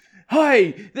gives?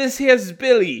 Hi, this here's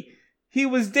Billy. He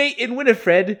was dating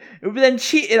Winifred, and then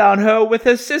cheated on her with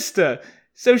her sister,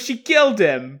 so she killed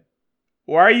him.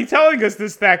 Why are you telling us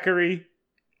this, Thackeray?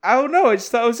 I don't know, I just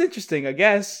thought it was interesting, I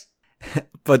guess.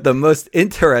 But the most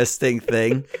interesting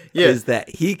thing is that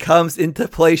he comes into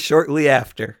play shortly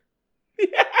after.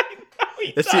 Yeah, I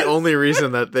know That's the only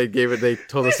reason that they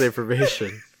told us the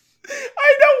information.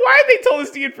 I know why they told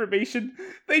us the information.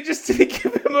 They just didn't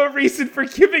give him a reason for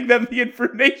giving them the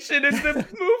information in the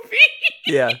movie.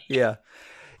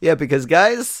 Yeah, because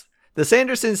guys, the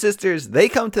Sanderson sisters, they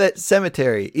come to that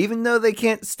cemetery. Even though they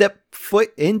can't step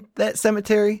foot in that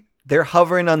cemetery, they're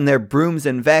hovering on their brooms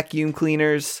and vacuum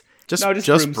cleaners. Just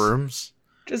brooms.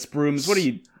 Just brooms. What are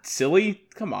you, silly?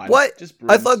 Come on. What? Just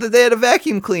brooms. I thought that they had a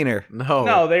vacuum cleaner.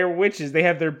 No, they are witches. They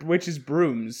have their witches'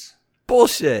 brooms.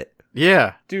 Bullshit.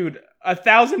 Yeah. Dude,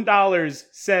 $1,000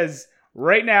 says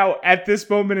right now, at this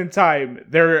moment in time,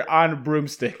 they're on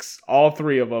broomsticks. All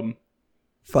three of them.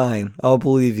 Fine, I'll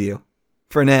believe you.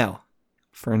 For now.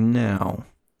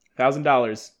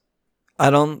 $1,000. I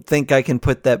don't think I can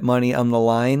put that money on the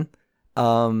line.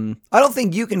 I don't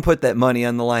think you can put that money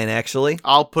on the line, actually.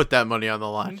 I'll put that money on the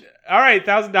line. All right,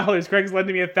 $1,000. Craig's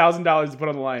lending me $1,000 to put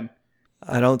on the line.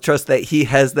 I don't trust that he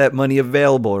has that money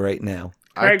available right now.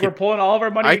 Craig, we're pulling all of our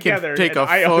money together. I can take a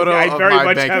photo of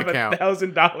my bank account.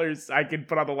 $1,000 I can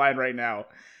put on the line right now.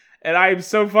 And I am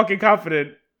so fucking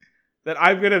confident that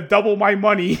I'm going to double my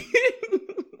money.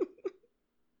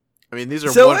 I mean, these are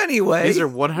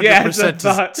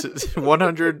 100% to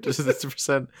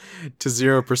 100% to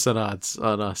 0% odds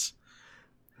on us.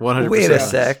 100%. Wait a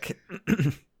sec.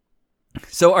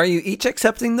 So are you each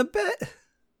accepting the bet?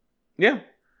 Yeah.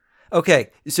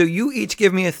 Okay, so you each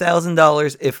give me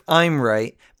 $1,000 if I'm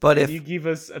right, but if you give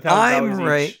us $1,000 I'm each.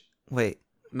 right, wait,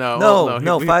 no, I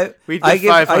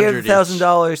give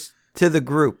 $1,000 to the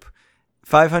group,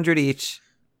 500 each.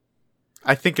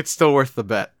 I think it's still worth the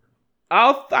bet.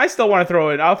 I still want to throw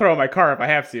in. I'll throw in my car if I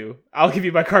have to. I'll give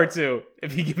you my car too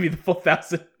if you give me the full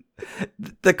 1,000.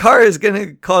 The car is going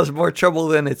to cause more trouble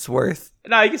than it's worth.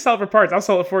 No, you can sell it for parts. I'll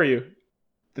sell it for you.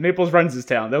 The Naples runs this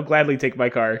town. They'll gladly take my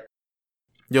car.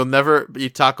 You'll never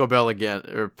eat Taco Bell again,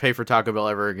 or pay for Taco Bell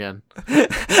ever again.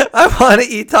 I want to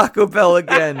eat Taco Bell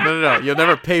again. No. You'll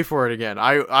never pay for it again.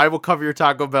 I will cover your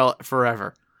Taco Bell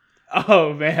forever.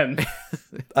 Oh, man.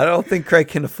 I don't think Craig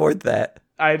can afford that.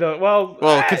 I don't. Well,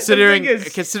 considering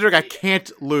I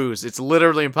can't lose, it's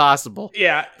literally impossible.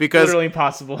 Yeah, because literally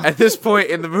impossible. At this point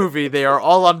in the movie, they are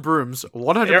all on brooms.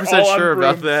 100% sure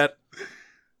about that.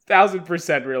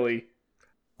 1,000% really.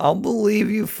 I'll believe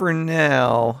you for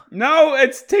now. No,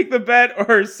 it's take the bet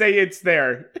or say it's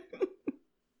there.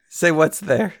 Say what's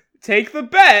there. Take the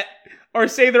bet or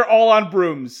say they're all on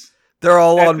brooms. They're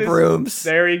all on brooms.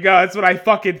 There you go. That's what I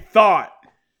fucking thought.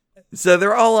 So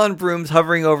they're all on brooms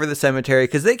hovering over the cemetery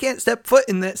because they can't step foot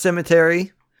in that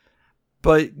cemetery.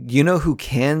 But you know who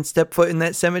can step foot in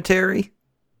that cemetery?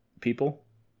 People.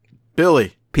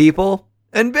 Billy. People.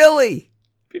 And Billy.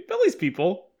 Billy's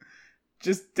people.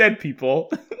 Just dead people.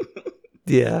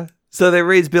 Yeah. So they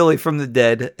raise Billy from the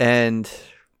dead and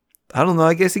I don't know,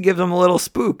 I guess he gives them a little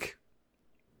spook.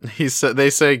 They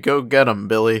say, go get him,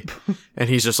 Billy. And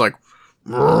he's just like...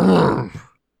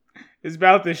 His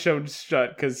mouth is shown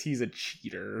shut because he's a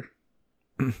cheater.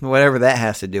 Whatever that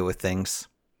has to do with things.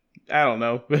 I don't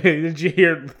know. Did you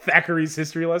hear Thackeray's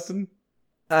history lesson?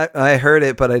 I heard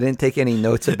it, but I didn't take any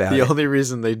notes about it. The only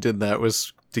reason they did that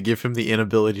was to give him the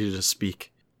inability to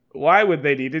speak. Why would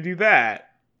they need to do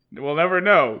that? We'll never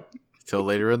know. Till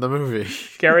later in the movie.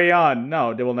 Carry on.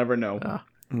 No, they will never know.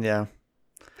 Yeah.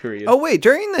 Period. Oh, wait.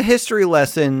 During the history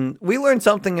lesson, we learned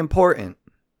something important.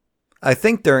 I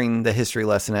think during the history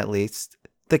lesson, at least.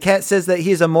 The cat says that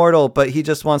he's immortal, but he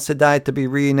just wants to die to be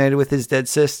reunited with his dead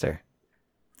sister.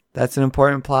 That's an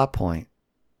important plot point.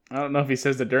 I don't know if he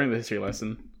says that during the history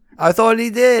lesson. I thought he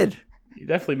did. He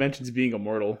definitely mentions being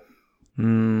immortal. I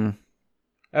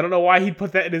don't know why he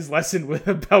put that in his lesson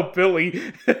about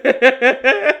Billy.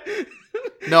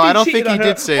 No, I don't think he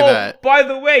did say that. By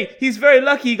the way, he's very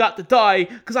lucky he got to die,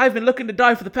 because I've been looking to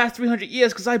die for the past 300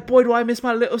 years, because boy, do I miss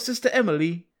my little sister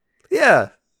Emily. Yeah.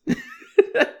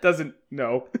 Doesn't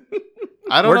know.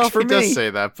 I don't Works know if for he does me. say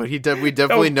that, but we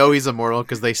definitely know he's immortal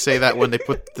because they say that when they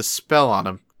put the spell on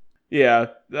him. Yeah,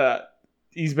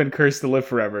 he's been cursed to live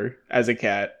forever as a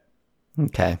cat.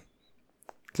 Okay.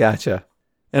 Gotcha.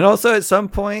 And also at some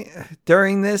point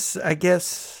during this, I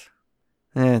guess,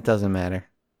 it doesn't matter.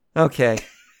 Okay.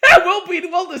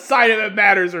 We'll decide if it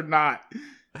matters or not.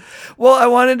 Well, I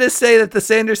wanted to say that the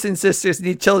Sanderson sisters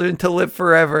need children to live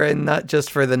forever and not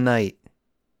just for the night.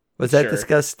 Was that Sure.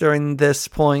 discussed during this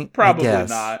point? Probably I guess.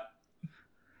 not.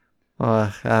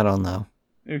 I don't know.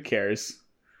 Who cares?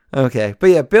 Okay.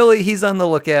 But yeah, Billy, he's on the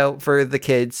lookout for the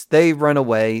kids. They run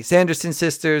away. Sanderson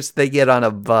sisters, they get on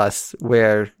a bus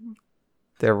where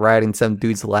they're riding some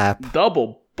dude's lap.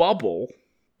 Double bubble.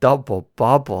 Double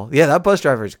bubble. Yeah, that bus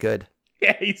driver's good.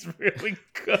 Yeah, he's really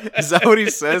good. Is that what he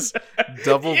says?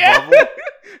 Double Yeah. bubble?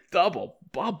 Double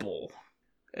bubble.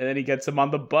 And then he gets him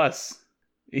on the bus.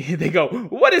 They go,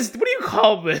 what do you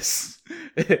call this?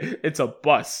 It's a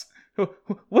bus.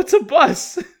 What's a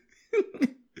bus?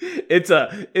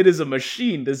 It is a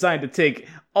machine designed to take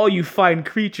all you fine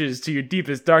creatures to your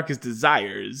deepest, darkest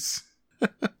desires.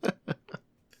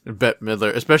 Bette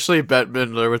Midler, especially Bette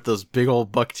Midler with those big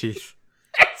old buck teeth.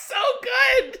 That's so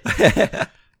good.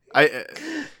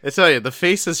 I tell you, the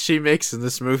faces she makes in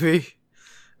this movie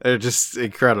are just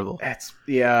incredible.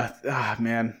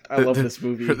 Man, I love this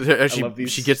movie. I love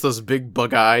these. She gets those big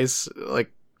bug eyes,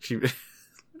 like she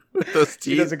with those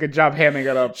teeth. She does a good job hamming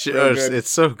it up. It's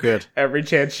so good. Every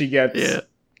chance she gets. Yeah.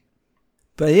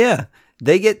 But yeah,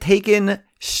 they get taken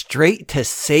straight to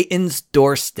Satan's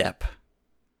doorstep.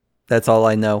 That's all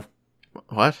I know.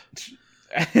 What?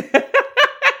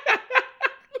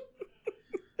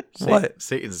 What?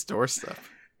 Satan's doorstep.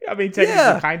 I mean,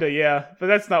 technically, kind of, yeah, but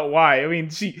that's not why. I mean,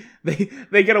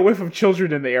 they get a whiff of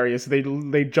children in the area, so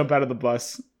they jump out of the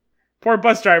bus. Poor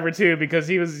bus driver too, because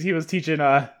he was teaching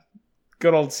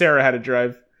good old Sarah how to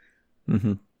drive.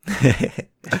 Mm-hmm.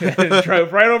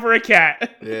 Drove right over a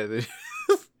cat. Yeah.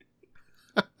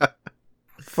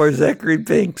 For Zachary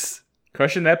Binks.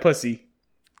 Crushing that pussy.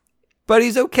 But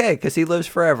he's okay, because he lives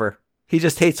forever. He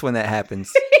just hates when that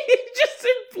happens. He just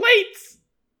inflates.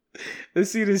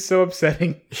 This scene is so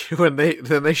upsetting. when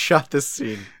they shot this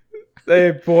scene.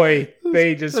 They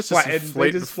just flattened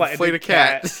inflate a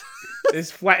cat. They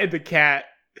just flattened the cat.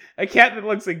 A cat that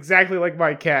looks exactly like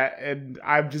my cat, and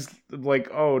I'm just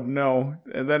like, oh no.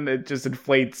 And then it just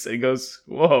inflates and goes,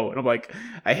 whoa. And I'm like,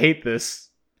 I hate this.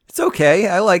 It's okay.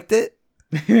 I liked it.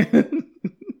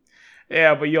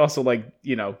 Yeah, but you also like,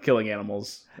 killing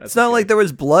animals. It's not like there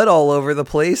was blood all over the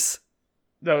place.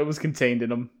 No, it was contained in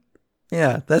them.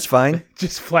 Yeah, that's fine.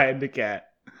 Just flattened a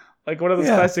cat. Like one of those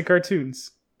classic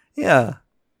cartoons. Yeah.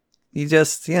 You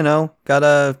just,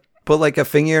 gotta put like a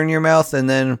finger in your mouth and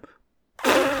then...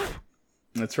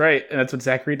 That's right. And that's what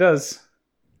Zachary does.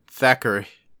 Thackeray.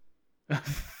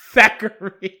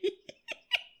 Thackeray.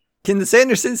 Can the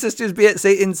Sanderson sisters be at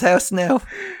Satan's house now?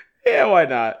 Yeah, why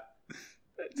not?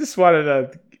 I just wanted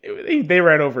to... They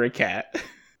ran over a cat.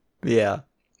 Yeah.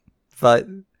 But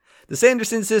the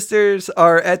Sanderson sisters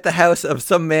are at the house of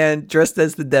some man dressed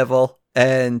as the devil,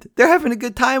 and they're having a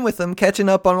good time with him, catching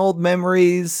up on old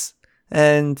memories,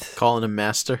 and... Calling him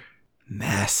Master.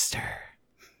 Master.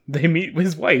 They meet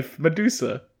his wife,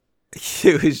 Medusa.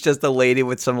 Who's just a lady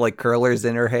with some, like, curlers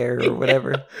in her hair or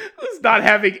whatever. Who's not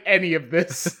having any of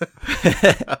this.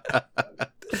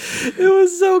 It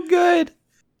was so good.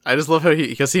 I just love how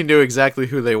because he knew exactly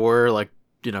who they were, like,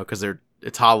 because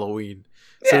it's Halloween.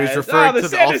 So he's referring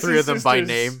to all three of them by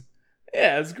name.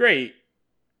 Yeah, it's great.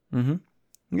 Mm-hmm.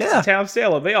 It's Yeah. the town of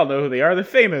Salem. They all know who they are. They're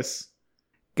famous.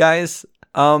 Guys,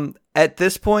 at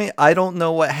this point, I don't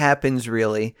know what happens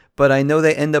really, but I know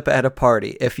they end up at a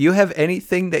party. If you have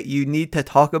anything that you need to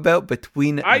talk about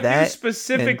between I that... do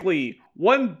specifically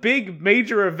one big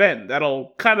major event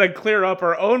that'll kind of clear up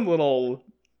our own little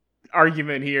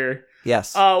argument here.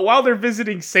 Yes. While they're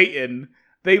visiting Satan,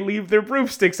 they leave their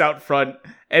broomsticks out front,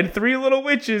 and 3 little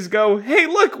witches go, "Hey,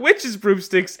 look, witches'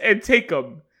 broomsticks," and take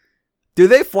them. Do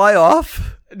they fly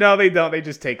off? No, they don't. They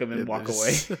just take them and walk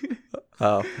away.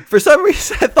 Oh. For some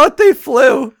reason, I thought they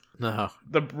flew. No.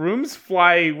 The brooms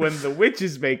fly when the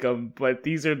witches make them, but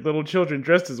these are little children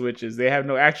dressed as witches. They have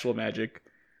no actual magic.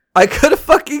 I could have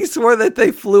fucking swore that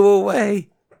they flew away.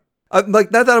 I'm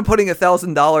like, not that I'm putting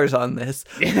 $1,000 on this,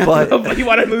 Yeah, but you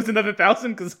want to lose another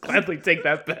 1,000? Because gladly take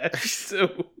that bet.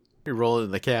 So You're rolling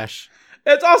in the cash.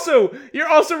 it's also, you're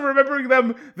also remembering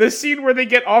the scene where they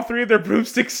get all 3 of their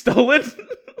broomsticks stolen.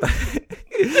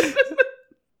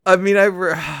 I mean,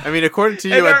 According to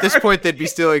you, at this point, they'd be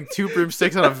stealing 2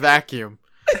 broomsticks on a vacuum.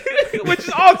 Which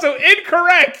is also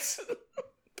incorrect.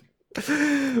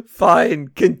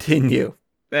 Fine, continue.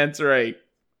 That's right.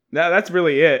 No, that's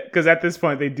really it. Because at this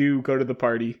point, they do go to the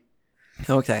party.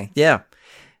 Okay, yeah.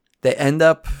 They end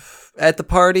up at the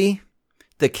party.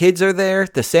 The kids are there.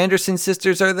 The Sanderson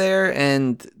sisters are there.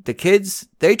 And the kids,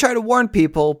 they try to warn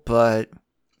people, but...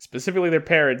 Specifically their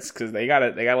parents, because they gotta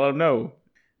let them know.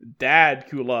 Dad,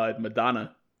 Kula, and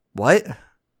Madonna. What?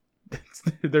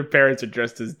 Their parents are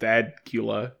dressed as Dad,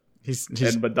 Kula, He's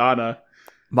and Madonna.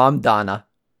 Mom Donna.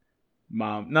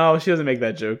 Mom. No, she doesn't make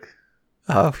that joke.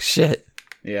 Oh, shit.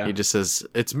 Yeah. He just says,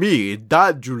 "It's me,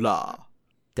 Dadula."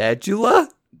 Dadula?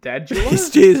 Dad, Jula?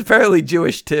 He's apparently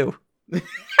Jewish, too. I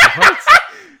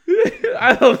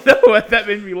don't know what that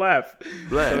made me laugh.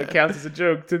 Blah. So it counts as a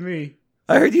joke to me.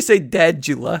 I heard you say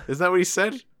Dadula. Isn't that what he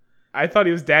said? I thought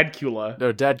he was Dad Kula.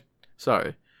 No,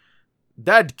 Sorry.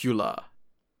 Dadula.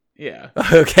 Yeah.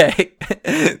 Okay.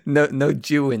 No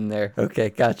Jew in there.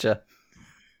 Okay, gotcha.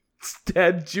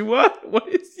 Dad Jua? What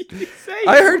is he saying?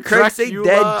 I heard Craig say Dracula,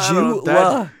 Dad I don't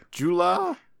know, Jula.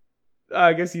 Jula?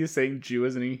 I guess he is saying Jew,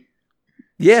 isn't he?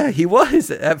 Yeah, he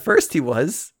was. At first he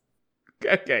was.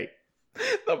 Okay.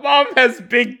 The mom has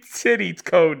big titty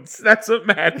cones. That's what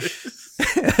matters.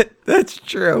 That's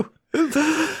true.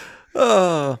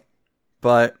 Oh.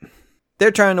 But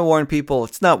they're trying to warn people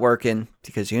it's not working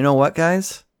because you know what,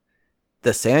 guys?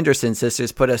 The Sanderson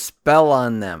sisters put a spell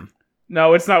on them.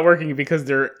 No, it's not working because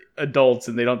they're adults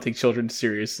and they don't take children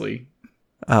seriously.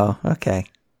 Oh, okay.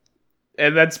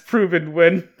 And that's proven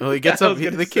when... Well, he gets up.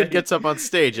 The kid gets up on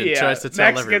stage and tries to tell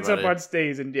Max everybody. gets up on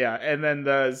stage and then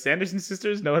the Sanderson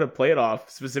sisters know how to play it off,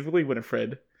 specifically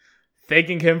Winifred,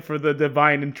 thanking him for the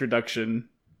divine introduction.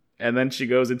 And then she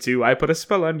goes into, "I put a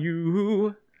spell on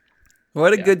you."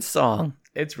 What a good song.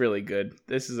 It's really good.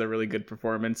 This is a really good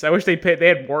performance. I wish they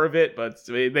had more of it, but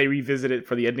they revisit it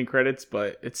for the ending credits,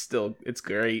 but it's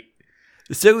great.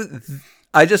 So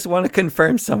I just want to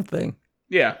confirm something.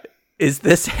 Yeah. Is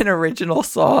this an original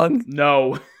song?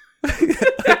 No.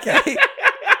 Okay.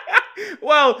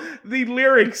 Well, the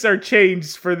lyrics are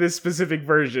changed for this specific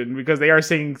version because they are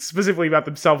saying specifically about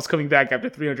themselves coming back after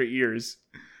 300 years.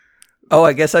 Oh,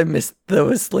 I guess I missed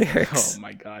those lyrics. Oh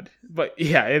my god. But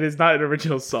yeah, it is not an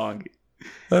original song.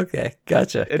 Okay,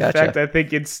 gotcha. In fact, I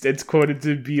think it's quoted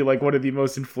to be like one of the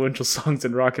most influential songs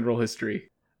in rock and roll history.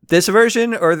 This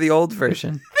version or the old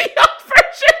version? The old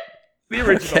version! The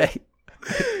original. Okay.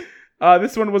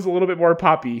 This one was a little bit more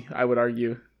poppy, I would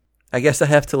argue. I guess I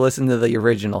have to listen to the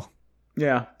original.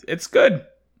 Yeah, it's good.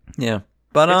 Yeah.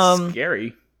 But It's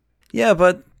scary. yeah,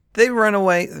 but they run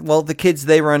away. Well, the kids,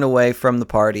 they run away from the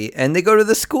party and they go to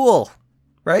the school,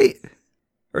 right?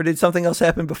 Or did something else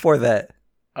happen before that?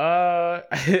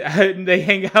 They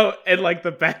hang out in like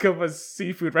the back of a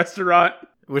seafood restaurant.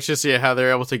 Which is how they're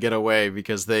able to get away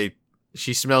because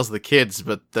she smells the kids,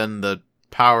 but then the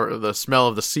smell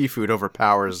of the seafood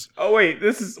overpowers. Oh wait,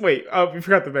 we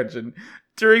forgot to mention.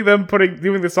 During them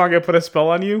doing the song "I Put a Spell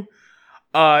on You,"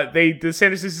 the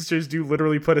Sanderson sisters do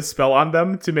literally put a spell on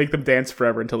them to make them dance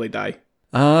forever until they die.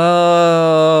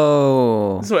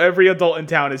 Oh. So every adult in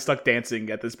town is stuck dancing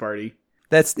at this party.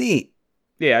 That's neat.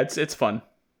 Yeah, it's fun.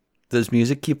 Does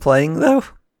music keep playing, though?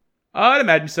 I'd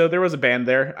imagine so. There was a band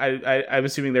there. I'm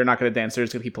assuming they're not going to dance. They're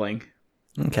just going to keep playing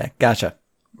Okay, gotcha.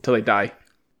 until they die.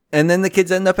 And then the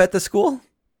kids end up at the school?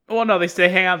 Well, no, they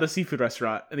hang out at the seafood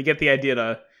restaurant, and they get the idea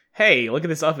to, hey, look at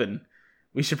this oven.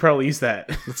 We should probably use that.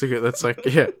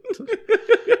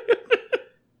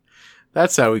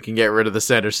 That's how we can get rid of the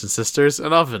Sanderson sisters.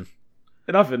 An oven.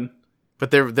 An oven.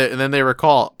 But and then they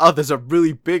recall, oh, there's a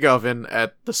really big oven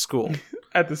at the school.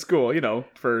 At the school,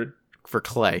 for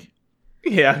clay.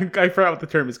 Yeah, I forgot what the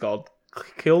term is called.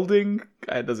 Kilding?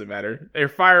 It doesn't matter. They're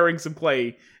firing some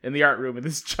clay in the art room in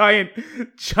this giant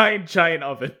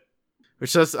oven.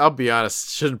 Which, I'll be honest,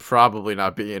 shouldn't probably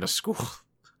not be in a school.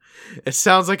 It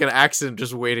sounds like an accident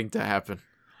just waiting to happen.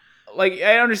 Like,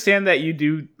 I understand that you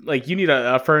do, like, you need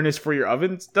a furnace for your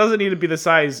ovens. Doesn't need to be the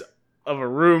size of a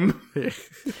room.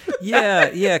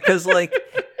 Yeah, because, like...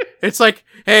 It's like,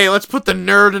 hey, let's put the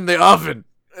nerd in the oven.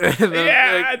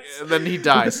 And then he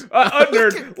dies. A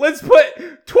nerd. Let's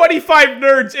put 25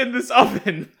 nerds in this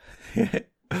oven.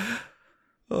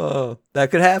 Oh,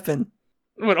 that could happen.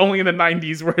 But only in the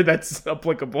 90s where that's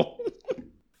applicable.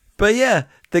 But yeah,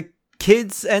 the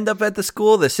kids end up at the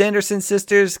school. The Sanderson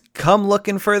sisters come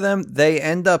looking for them. They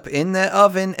end up in that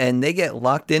oven, and they get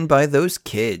locked in by those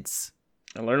kids.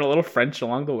 I learned a little French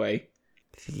along the way.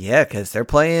 Yeah, because they're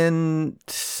playing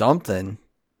something.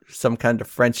 Some kind of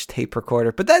French tape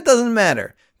recorder. But that doesn't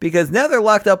matter, because now they're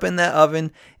locked up in that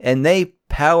oven, and they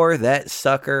power that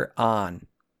sucker on.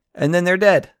 And then they're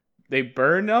dead. They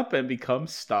burn up and become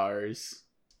stars.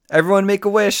 Everyone make a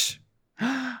wish.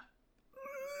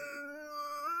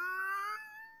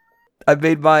 I've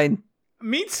made mine.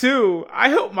 Me too. I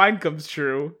hope mine comes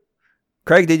true.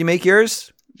 Craig, did you make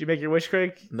yours? Did you make your wish,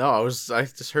 Craig? No, I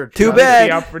just heard. Too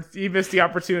bad. You missed the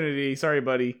opportunity. Sorry,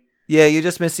 buddy. Yeah, you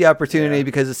just missed the opportunity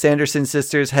because the Sanderson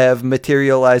sisters have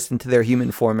materialized into their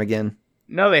human form again.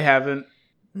 No, they haven't.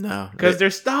 No. Because they're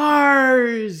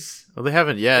stars. Well, they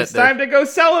haven't yet. It's time to go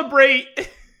celebrate.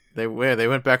 They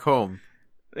went back home.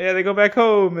 Yeah, they go back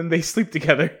home and they sleep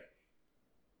together.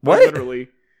 What? Literally.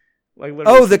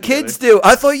 Oh, the kids do.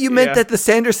 I thought you meant that the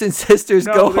Sanderson sisters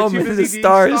go home into the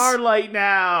stars. Starlight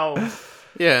now.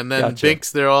 Yeah, and then Gotcha.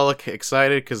 Binks, they're all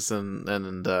excited because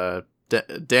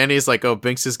Danny's like, oh,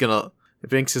 Binks is gonna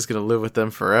live with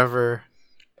them forever.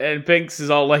 And Binks is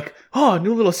all like, oh,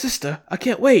 new little sister. I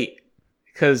can't wait.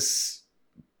 Because,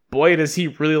 boy, does he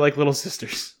really like little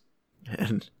sisters.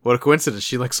 And what a coincidence,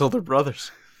 she likes older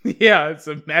brothers. Yeah, it's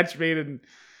a match made in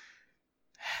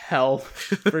hell,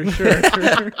 for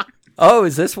sure. Oh,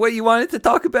 is this what you wanted to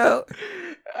talk about?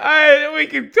 We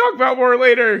can talk about more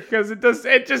later, because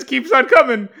it just keeps on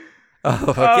coming.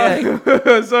 Oh,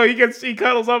 okay. So he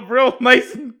cuddles up real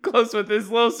nice and close with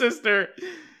his little sister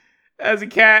as a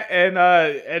cat, and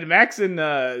Max and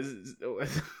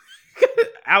Allison.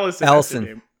 That's her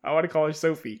name. I want to call her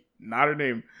Sophie, not her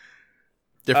name.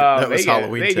 Different. That was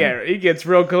Halloween. He gets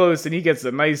real close, and he gets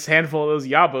a nice handful of those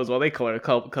yabos while they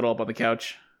cuddle up on the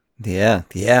couch. Yeah.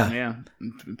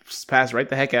 Just pass right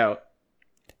the heck out.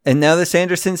 And now the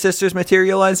Sanderson sisters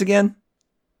materialize again?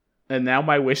 And now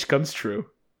my wish comes true.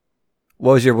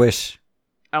 What was your wish?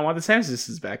 I want the Sanderson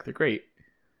sisters back. They're great.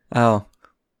 Oh.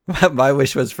 My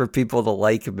wish was for people to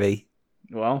like me.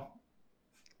 Well,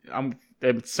 I'm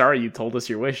sorry you told us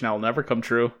your wish, and it'll never come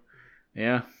true.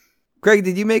 Yeah. Greg,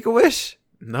 did you make a wish?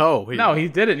 No, he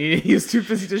didn't. He was too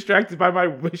busy distracted by my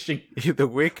wishing. The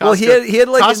way Costco, well, he had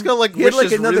like Costco he had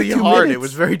wishes another really 2 hard. minutes. It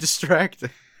was very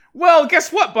distracting. Well,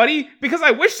 guess what, buddy? Because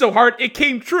I wished so hard, it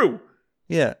came true.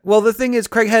 Yeah. Well, the thing is,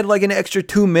 Craig had like an extra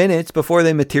 2 minutes before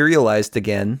they materialized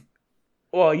again.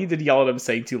 Well, you did yell at him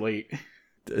saying too late.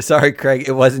 Sorry, Craig.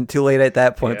 It wasn't too late at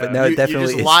that point, but now it definitely you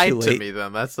just is lied too late. to me.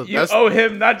 Then You owe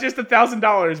him not just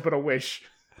 $1,000, but a wish.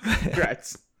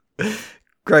 Congrats.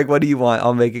 Craig, what do you want?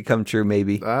 I'll make it come true,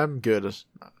 maybe. I'm good.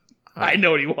 I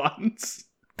know what he wants.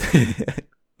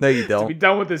 No, you To don't. be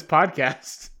done with this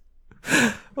podcast.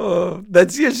 Oh,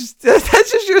 that's just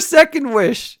your second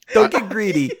wish. Don't get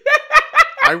greedy.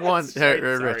 I want Right,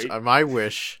 Rich. sorry. My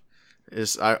wish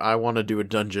is I want to do a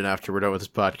dungeon after we're done with this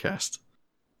podcast.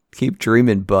 Keep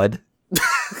dreaming, bud.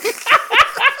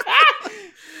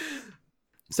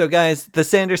 So, guys, the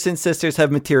Sanderson sisters have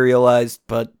materialized,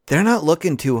 but they're not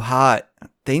looking too hot.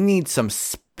 They need some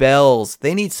spells.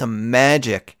 They need some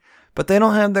magic, but they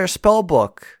don't have their spell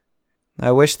book.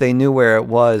 I wish they knew where it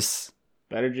was.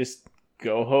 Better just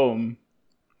go home.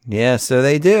 Yeah, so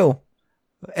they do.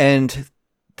 And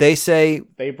they say,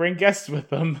 They bring guests with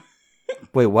them.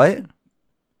 wait, what?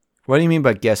 What do you mean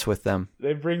by guess with them?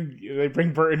 They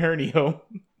bring Bert and Ernie home.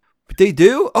 They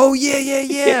do? Oh,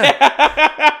 yeah.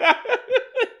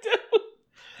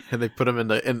 And they put them in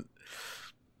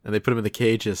the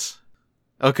cages.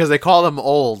 Oh, because they call them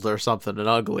old or something and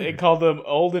ugly. They called them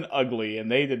old and ugly,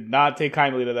 and they did not take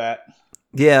kindly to that.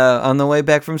 Yeah, on the way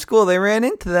back from school, they ran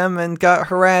into them and got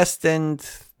harassed, and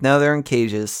now they're in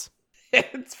cages. They're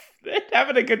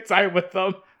having a good time with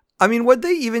them. I mean, what'd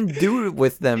they even do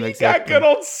with them You exactly? got good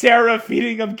old Sarah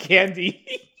feeding them candy.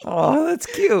 Oh, that's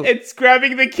cute. It's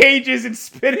grabbing the cages and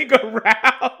spinning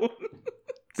around.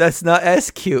 That's not as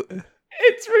cute.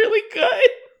 It's really good.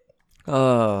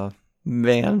 Oh,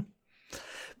 man.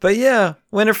 But yeah,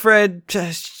 Winifred,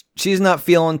 she's not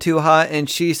feeling too hot, and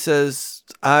she says,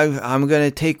 I'm going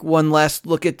to take one last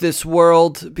look at this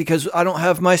world because I don't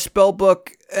have my spell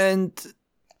book, and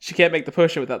She can't make the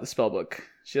potion without the spell book.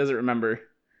 She doesn't remember.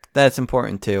 That's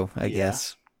important too, I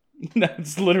guess.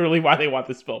 That's literally why they want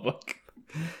the spell book.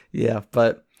 Yeah,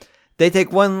 but they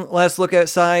take one last look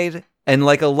outside, and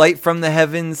like a light from the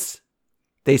heavens,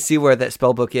 they see where that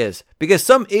spell book is. Because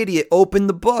some idiot opened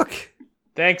the book.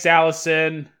 Thanks,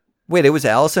 Allison. Wait, it was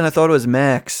Allison? I thought it was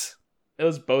Max. It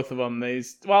was both of them.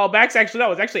 Max actually, no, it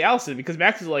was actually Allison, because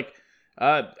Max is like,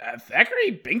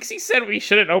 Thackeray Binksy said we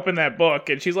shouldn't open that book.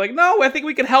 And she's like, no, I think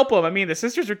we can help him. I mean, the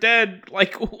sisters are dead.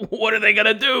 Like, what are they going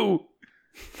to do?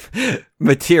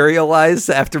 Materialize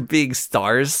after being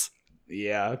stars?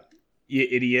 Yeah, you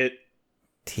idiot.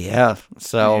 Yeah,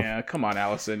 so... Yeah, come on,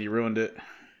 Allison, you ruined it.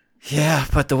 Yeah,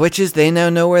 but the witches, they now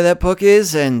know where that book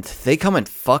is, and they come and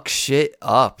fuck shit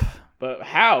up. But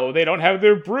how? They don't have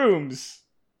their brooms.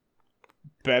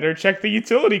 Better check the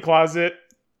utility closet.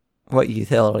 What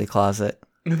utility closet?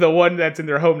 The one that's in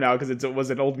their home now, because it was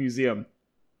an old museum.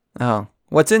 Oh,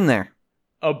 what's in there?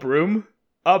 A broom,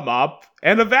 a mop,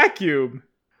 and a vacuum.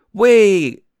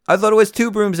 Wait, I thought it was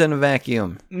 2 brooms and a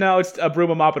vacuum. No, it's a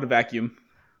broom, a mop, and a vacuum.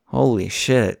 Holy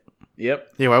shit.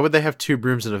 Yep. Yeah, why would they have 2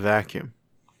 brooms and a vacuum?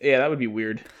 Yeah, that would be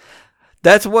weird.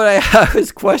 That's what I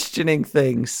was questioning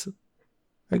things,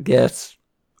 I guess.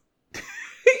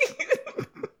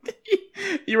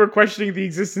 You were questioning the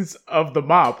existence of the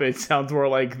mop. It sounds more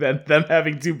like them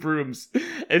having 2 brooms.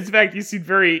 In fact, you seem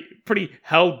pretty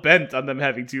hell-bent on them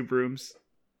having 2 brooms.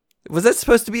 Was that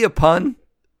supposed to be a pun?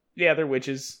 Yeah, they're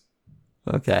witches.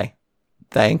 Okay.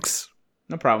 Thanks.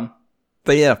 No problem.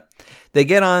 But yeah, they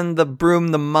get on the broom,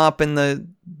 the mop, and the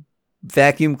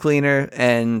vacuum cleaner,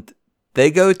 and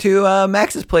they go to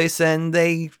Max's place, and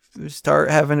they start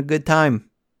having a good time.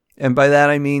 And by that,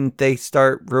 I mean they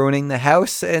start ruining the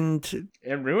house and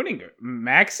ruining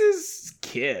Max's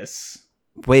kiss.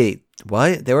 Wait,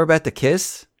 what? They were about to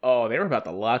kiss? Oh, they were about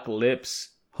to lock lips.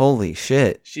 Holy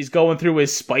shit. She's going through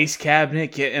his spice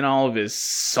cabinet, getting all of his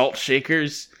salt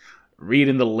shakers,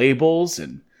 reading the labels,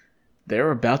 and they're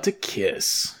about to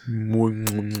kiss. But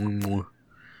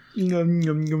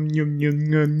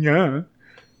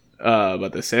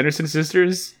the Sanderson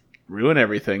sisters ruin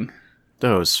everything.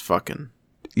 Those fucking...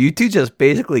 You two just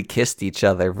basically kissed each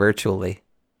other virtually.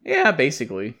 Yeah,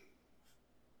 basically.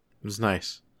 It was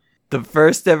nice. The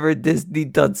first ever Disney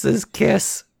Dunces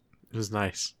kiss. It was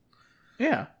nice.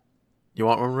 Yeah. You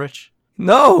want one, Rich?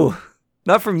 No,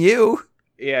 not from you.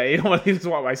 Yeah, you just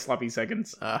want my sloppy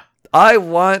seconds. I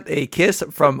want a kiss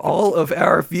from all of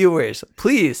our viewers.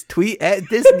 Please tweet at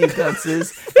Disney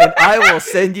Dunces, and I will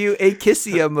send you a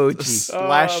kissy emoji.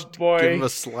 Slash, boy. Give him a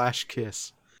slash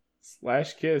kiss.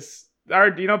 Slash kiss. Or,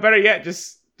 better yet,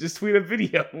 just tweet a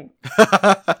video.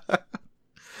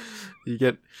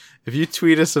 If you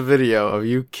tweet us a video of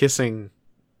you kissing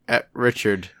at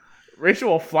Richard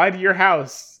will fly to your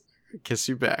house. Kiss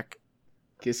you back.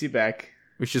 Kiss you back.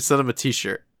 We should send him a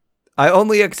t-shirt. I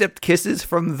only accept kisses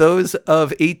from those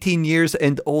of 18 years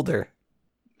and older.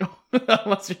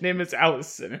 Unless your name is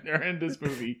Allison and you're in this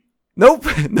movie. Nope.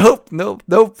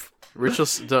 Rich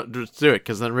will don't do it,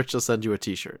 because then Rich will send you a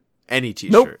t-shirt. Any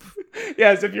t-shirt. Nope.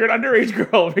 Yes, if you're an underage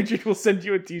girl, Richard will send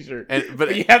you a t-shirt.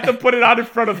 But you have to put it on in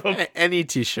front of him. Any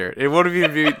t-shirt. It won't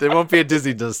even be. There won't be a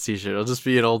Disney Does t-shirt. It'll just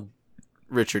be an old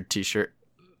Richard t-shirt.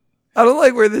 I don't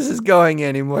like where this is going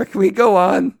anymore. Can we go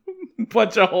on?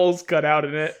 Bunch of holes cut out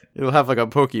in it. It'll have like a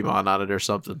Pokemon on it or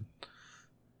something.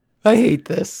 I hate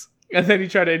this. And then he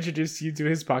tried to introduce you to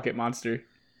his pocket monster.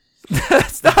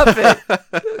 Stop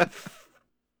it.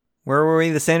 Where were we?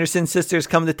 The Sanderson sisters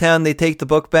come to town, they take the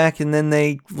book back, and then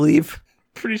they leave.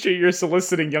 Pretty sure you're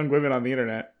soliciting young women on the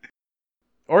internet.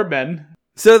 Or men.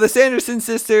 So the Sanderson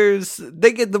sisters,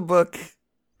 they get the book,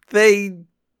 they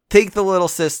take the little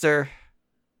sister,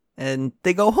 and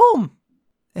they go home.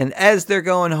 And as they're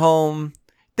going home,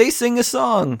 they sing a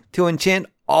song to enchant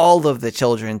all of the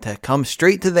children to come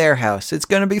straight to their house. It's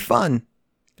going to be fun.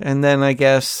 And then I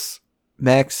guess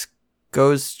Max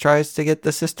tries to get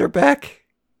the sister back.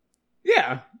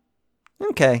 Yeah.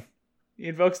 Okay. He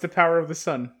invokes the power of the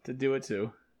sun to do it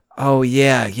too. Oh,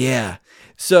 yeah.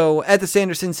 So at the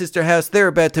Sanderson sister house, they're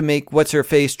about to make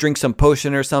What's-Her-Face drink some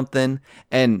potion or something.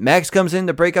 And Max comes in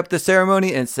to break up the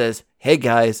ceremony and says, hey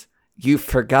guys, you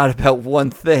forgot about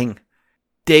one thing.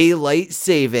 Daylight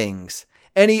savings.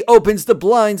 And he opens the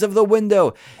blinds of the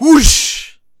window.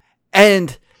 Whoosh!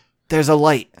 And there's a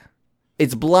light.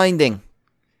 It's blinding.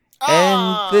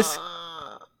 And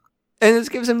this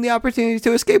gives him the opportunity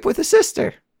to escape with his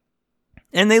sister.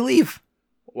 And they leave.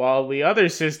 While the other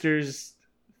sisters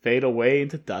fade away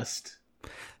into dust.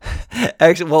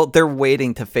 Actually, well, they're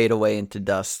waiting to fade away into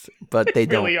dust, but they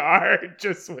really are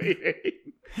just waiting.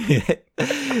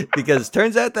 Because it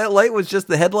turns out that light was just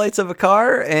the headlights of a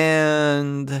car,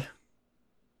 and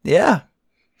yeah.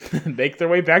 Make their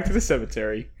way back to the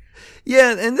cemetery.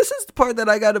 Yeah, and this is the part that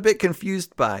I got a bit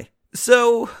confused by.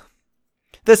 So,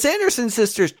 the Sanderson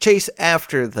sisters chase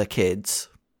after the kids.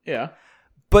 Yeah.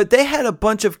 But they had a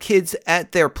bunch of kids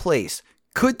at their place.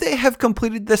 Could they have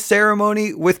completed the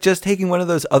ceremony with just taking one of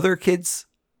those other kids?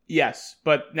 Yes,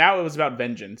 but now it was about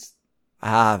vengeance.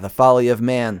 Ah, the folly of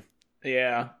man.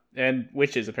 Yeah, and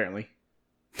witches, apparently.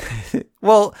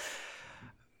 Well,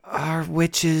 are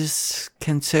witches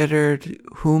considered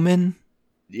human?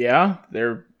 Yeah,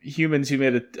 they're humans who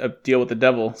made a deal with the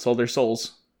devil, sold their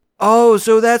souls. Oh,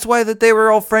 so that's why that they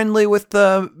were all friendly with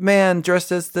the man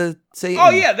dressed as the Satan. Oh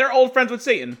yeah, they're old friends with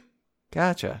Satan.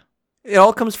 Gotcha. It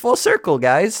all comes full circle,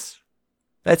 guys.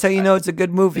 That's how you know it's a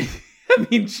good movie. I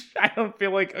mean, I don't feel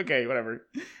like... Okay, whatever.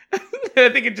 I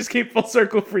think it just came full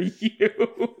circle for you.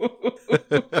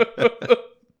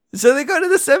 So they go to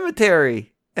the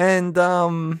cemetery, and,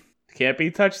 Can't be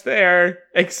touched there.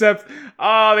 Except,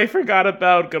 they forgot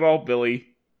about good old Billy.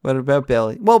 what about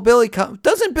Billy? Well, Billy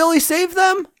doesn't Billy save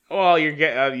them? Well,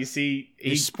 you see...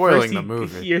 You're spoiling the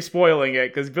movie. You're spoiling it,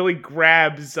 because Billy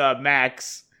grabs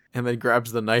Max... And then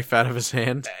grabs the knife out of his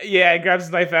hand. Yeah, and grabs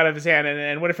the knife out of his hand,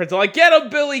 and Winifred's all like, "Get him,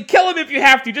 Billy! Kill him if you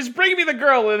have to! Just bring me the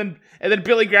girl!" And then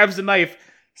Billy grabs the knife,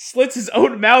 slits his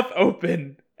own mouth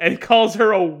open, and calls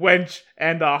her a wench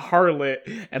and a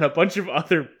harlot and a bunch of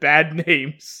other bad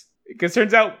names. Because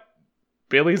turns out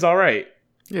Billy's all right.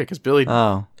 Yeah, because Billy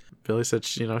said,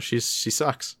 she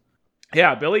sucks.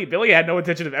 Yeah, Billy had no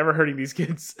intention of ever hurting these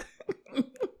kids.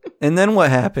 And then what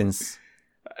happens?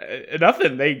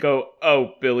 Nothing. They go,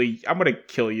 "Oh, Billy, I'm gonna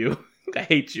kill you. I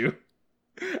hate you."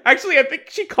 Actually, I think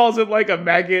she calls him like a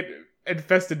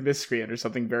maggot-infested miscreant or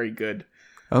something very good.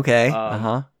 Okay.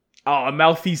 Oh, a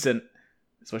malfeasant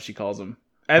is what she calls him.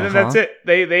 And then that's it.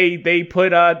 They put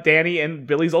Danny in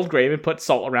Billy's old grave and put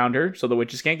salt around her so the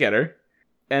witches can't get her.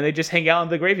 And they just hang out in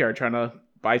the graveyard trying to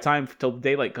buy time till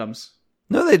daylight comes.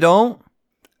 No, they don't.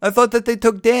 I thought that they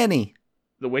took Danny.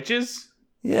 The witches?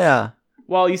 Yeah.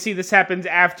 Well, you see, this happens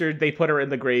after they put her in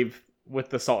the grave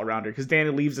with the salt around her, because Danny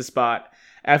leaves the spot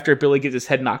after Billy gets his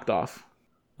head knocked off.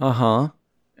 Uh-huh.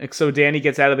 And so Danny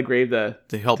gets out of the grave to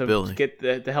help Billy.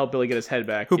 To help Billy get his head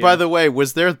back. Who, by the way,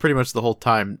 was there pretty much the whole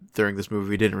time during this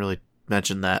movie. We didn't really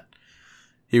mention that.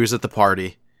 He was at the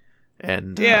party.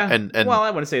 And and well, I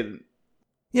want to say...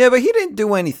 Yeah, but he didn't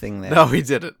do anything there. No, he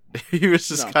didn't. He was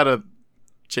just kind of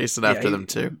chasing after them,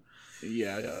 too.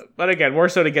 Yeah, but again, more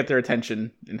so to get their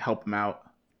attention and help them out.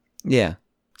 Yeah.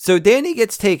 So Danny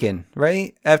gets taken,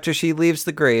 right? After she leaves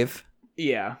the grave.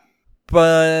 Yeah.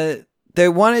 But they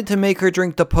wanted to make her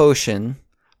drink the potion,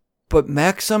 but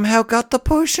Max somehow got the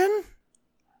potion?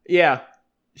 Yeah.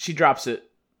 She drops it.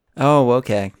 Oh,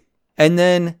 okay. And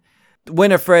then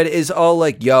Winifred is all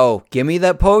like, "Yo, give me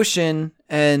that potion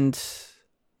and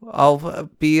I'll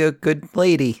be a good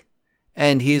lady."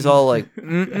 And he's all like,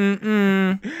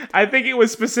 I think it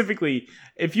was specifically,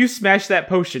 "If you smash that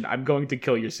potion, I'm going to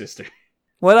kill your sister."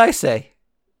 What'd I say?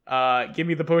 Give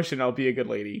me the potion, I'll be a good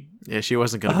lady. Yeah, she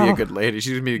wasn't going to be a good lady.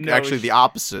 She was going to be actually the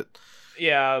opposite.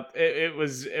 Yeah, it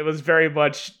was very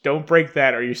much, "Don't break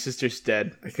that or your sister's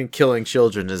dead." I think killing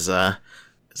children is a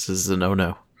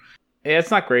no-no. Yeah,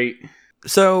 it's not great.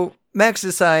 So Max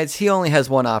decides he only has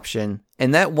one option,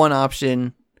 and that one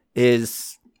option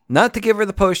is not to give her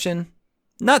the potion,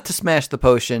 not to smash the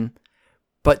potion,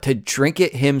 but to drink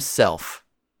it himself.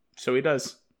 So he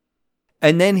does.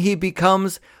 And then he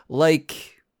becomes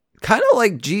kind of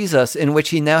like Jesus, in which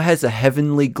he now has a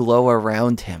heavenly glow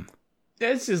around him.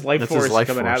 That's his life force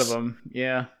coming out of him.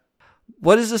 Yeah.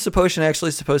 What is this potion actually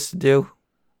supposed to do?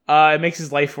 It makes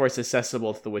his life force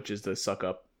accessible to the witches to suck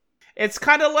up. It's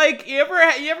kind of like, you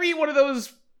ever eat one of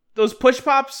those push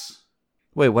pops?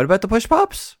 Wait, what about the push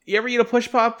pops? You ever eat a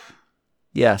push pop?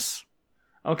 Yes.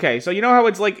 Okay, so you know how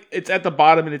it's at the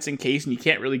bottom and it's encased and you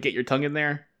can't really get your tongue in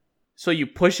there? So you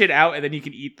push it out and then you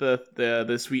can eat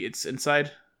the sweet it's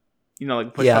inside? You know,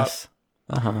 like push pop? Yes.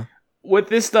 Uh-huh. What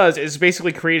this does is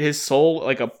basically create his soul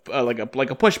like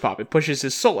a push pop. It pushes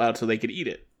his soul out so they could eat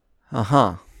it.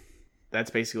 Uh-huh.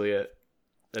 That's basically it.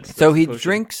 So he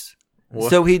drinks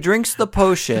the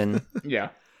potion. Yeah.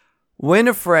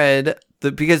 Winifred,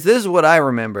 because this is what I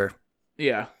remember.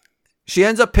 Yeah. She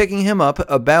ends up picking him up,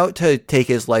 about to take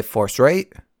his life force,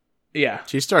 right? Yeah.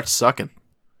 She starts sucking.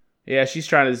 Yeah, she's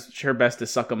trying her best to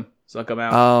suck him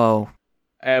out. Oh.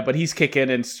 But he's kicking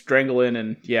and strangling,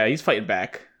 and yeah, he's fighting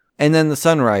back. And then the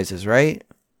sun rises, right?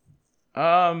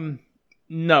 No.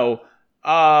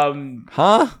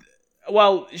 Huh?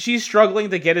 Well, she's struggling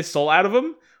to get his soul out of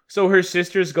him, so her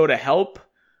sisters go to help.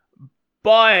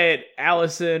 But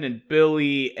Allison and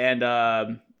Billy and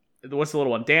what's the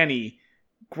little one, Danny,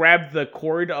 grab the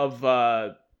cord of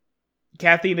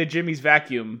Kathy and Jimmy's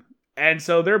vacuum, and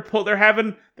so they're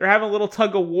having a little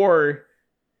tug of war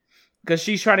because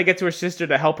she's trying to get to her sister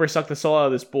to help her suck the soul out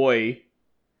of this boy,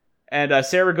 and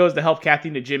Sarah goes to help Kathy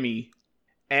and Jimmy,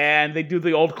 and they do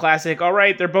the old classic. All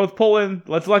right, they're both pulling.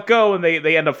 Let's let go, and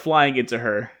they end up flying into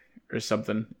her or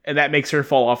something, and that makes her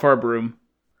fall off her broom.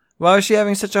 Why is she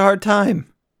having such a hard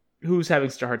time? Who's having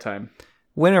such a hard time?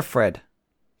 Winifred.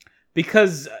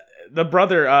 Because the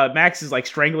brother Max is like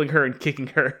strangling her and kicking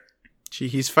her.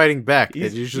 He's fighting back.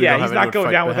 He's not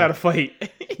going down without a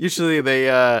fight. Usually they,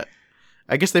 I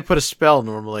guess they put a spell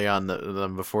normally on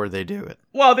them before they do it.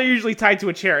 Well, they're usually tied to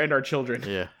a chair and are children.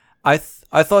 Yeah. I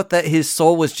thought that his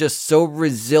soul was just so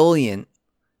resilient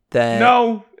that...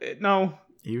 No.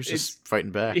 He was just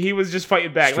fighting back. He was just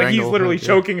fighting back. Like, he's literally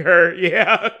choking her.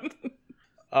 Yeah.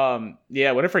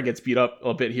 Yeah, Winifred gets beat up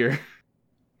a bit here.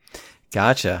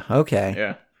 Gotcha. Okay.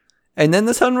 Yeah. And then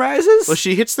the sun rises? Well,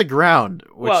 she hits the ground.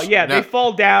 They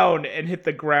fall down and hit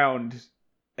the ground.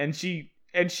 And she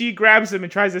grabs him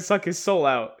and tries to suck his soul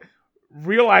out.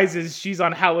 Realizes she's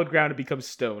on hallowed ground and becomes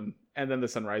stone. And then the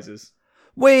sun rises.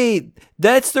 Wait,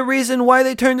 that's the reason why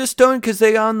they turned to stone? Because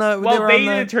they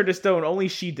didn't turn to stone. Only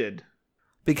she did.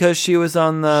 Because she was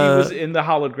on the... She was in the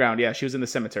hallowed ground. Yeah, she was in the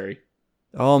cemetery.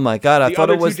 Oh my god, I thought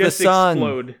it was the sun.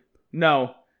 Explode.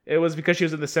 No. It was because she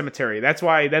was in the cemetery. That's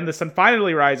why then the sun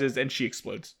finally rises and she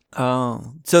explodes.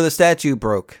 Oh, so the statue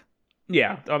broke.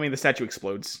 Yeah, I mean, the statue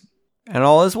explodes. And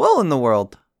all is well in the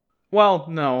world. Well,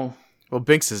 no. Well,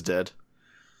 Binks is dead.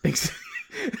 Binks.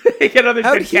 Another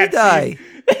How did he die?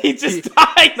 He just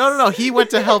died. No. He went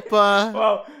to help.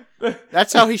 Well,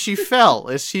 that's how she fell.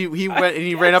 He went and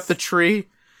he ran up the tree,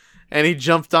 and he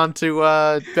jumped onto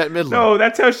Bette Midler. No,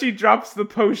 that's how she drops the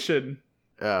potion.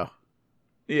 Oh.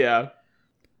 Yeah.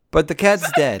 But the cat's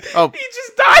dead. Oh, he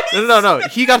just died. No.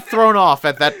 He got thrown off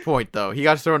at that point, though. He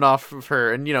got thrown off of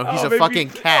her, and he's a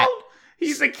fucking cat.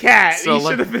 He's a cat. So, he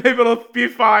should have been able to be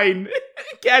fine.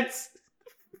 Cats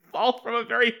fall from a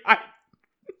very high.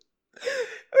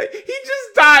 He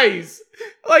just dies.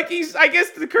 Like I guess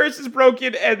the curse is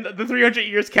broken, and the 300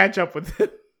 years catch up with him.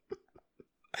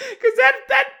 Because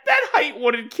that height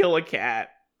wouldn't kill a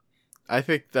cat. I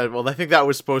think that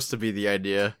was supposed to be the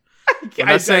idea. I'm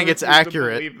not saying it's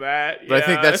accurate, but I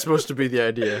think that's supposed to be the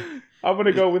idea. I'm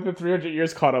gonna go with the 300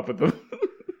 years caught up with him.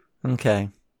 Okay.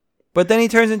 But then he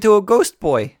turns into a ghost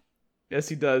boy. Yes,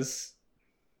 he does.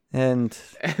 And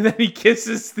then he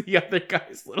kisses the other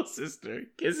guy's little sister.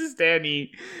 Kisses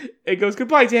Danny. And goes,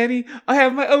 "Goodbye, Danny. I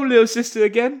have my own little sister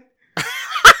again.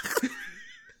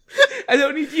 I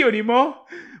don't need you anymore.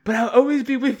 But I'll always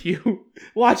be with you.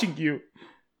 Watching you.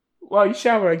 While you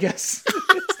shower, I guess."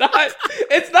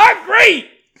 It's not great.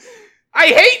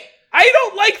 I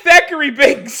don't like Thackeray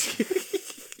Binks.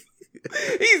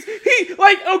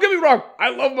 Don't get me wrong. I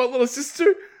love my little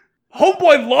sister.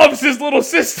 Homeboy loves his little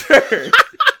sister.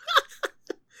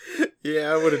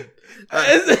 Yeah, I wouldn't.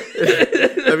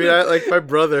 I mean, I like my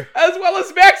brother. As well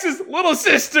as Max's little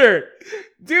sister.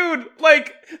 Dude,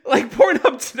 like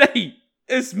Pornhub today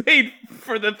is made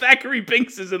for the Thackeray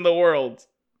Binkses in the world.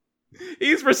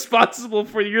 He's responsible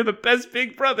for You're the Best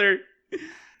Big Brother.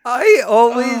 I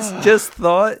always just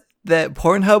thought that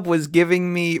Pornhub was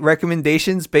giving me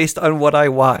recommendations based on what I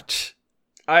watch.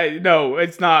 No,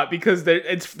 it's not, because that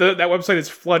website is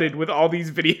flooded with all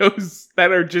these videos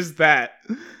that are just that.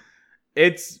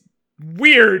 It's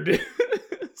weird.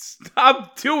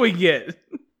 Stop doing it.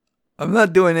 I'm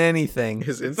not doing anything.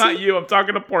 It's not you. I'm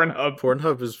talking to Pornhub.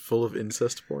 Pornhub is full of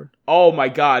incest porn. Oh my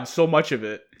god, so much of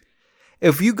it.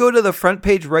 If you go to the front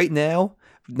page right now,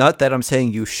 not that I'm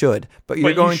saying you should, but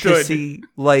you're going to see,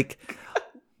 like,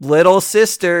 little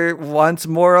sister wants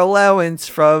more allowance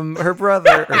from her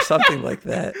brother or something like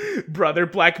that. Brother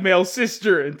blackmails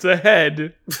sister into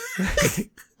head.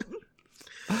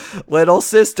 Little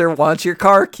sister wants your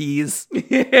car keys.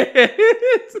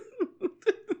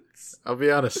 I'll be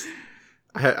honest.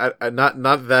 I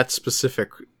not that specific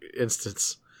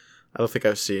instance. I don't think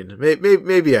I've seen.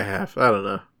 Maybe I have. I don't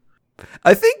know.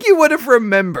 I think you would have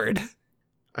remembered.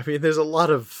 I mean, there's a lot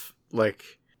of,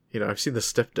 like, I've seen the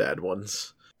stepdad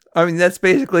ones. I mean, that's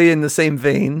basically in the same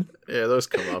vein. Yeah, those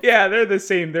come up. Yeah, they're the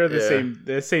same. They're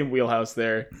the same wheelhouse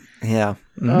there. Yeah.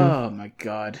 Mm-hmm. Oh my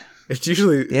god. It's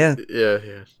usually yeah.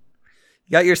 You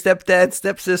got your stepdad,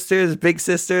 stepsisters, big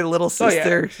sister, little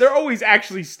sister. Oh, yeah. They're always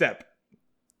actually step.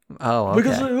 Oh, okay.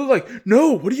 Because they're like,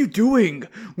 no, what are you doing?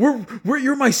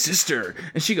 You're my sister.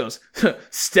 And she goes,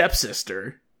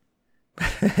 stepsister.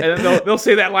 And then they'll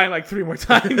say that line like 3 more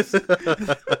times.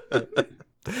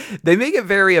 They make it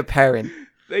very apparent.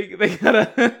 They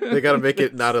gotta make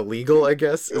it not illegal, I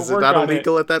guess. Is it not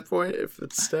illegal at that point if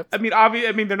it's steps? I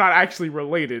mean, they're not actually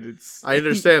related. I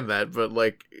understand that, but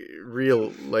like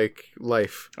real, like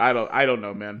life. I don't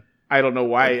know, man. I don't know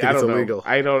why. I don't know. Illegal.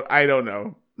 I don't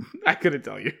know. I couldn't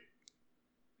tell you.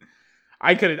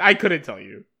 I couldn't tell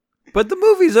you. But the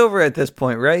movie's over at this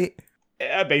point, right?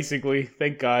 Yeah, basically.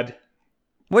 Thank God.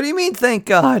 What do you mean, thank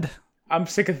God? I'm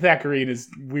sick of Thackeray and his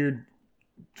weird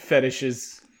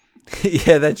fetishes.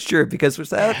 Yeah, that's true. Because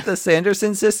without the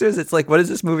Sanderson sisters, it's like, what does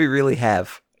this movie really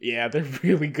have? Yeah, they're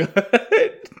really good.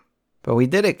 But we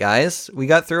did it, guys. We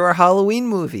got through our Halloween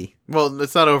movie. Well,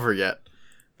 it's not over yet.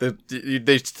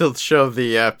 They still show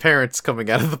the parents coming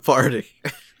out of the party.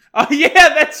 Oh, yeah,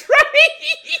 that's right!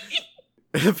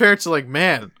 The parents are like,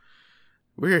 man,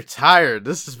 we're tired.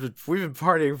 We've been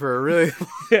partying for a really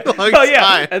long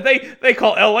time. And they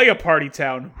call LA a party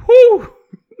town. Whoo!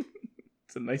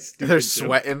 It's a nice stupid They're joke.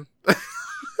 Sweating.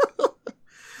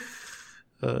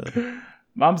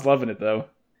 Mom's loving it, though.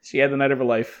 She had the night of her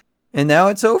life. And now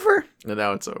it's over? And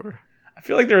now it's over. I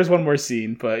feel like there was one more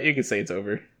scene, but you could say it's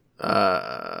over.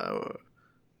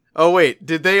 Oh, wait.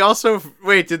 Did they also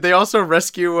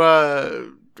rescue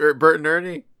Bert and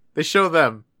Ernie? They show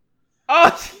them.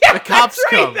 Oh, yeah, the cops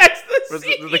come. That's the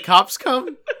scene. Did the cops come?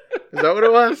 Is that what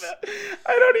it was?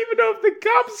 I don't even know if the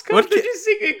cops come.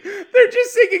 They're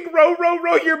just singing "Row, row,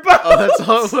 row your boat." Oh, that's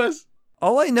all it was.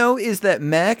 All I know is that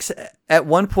Max at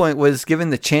one point was given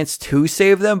the chance to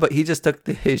save them, but he just took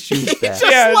his shoes back.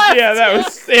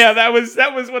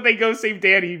 That was when they go save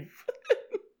Danny.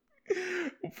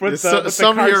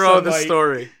 Some hero of the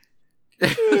story.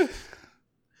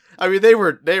 I mean, they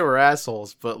were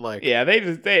assholes, but like, yeah,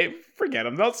 they forget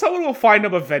them. Someone will find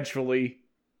them eventually.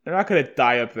 They're not gonna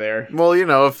die up there. Well, you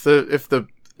know, if the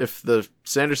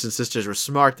Sanderson sisters were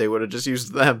smart, they would have just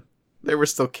used them. They were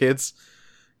still kids,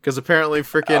 because apparently,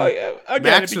 freaking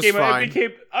Max was fine.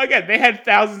 They had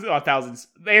thousands.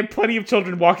 They had plenty of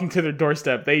children walking to their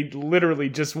doorstep. They literally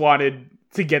just wanted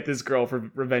to get this girl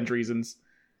for revenge reasons.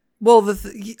 Well,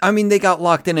 they got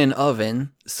locked in an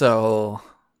oven, so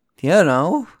you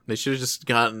know they should have just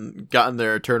gotten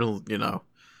their eternal, you know,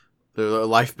 their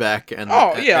life back. And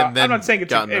and then I'm not saying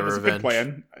it was a good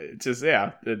plan. It's just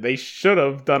they should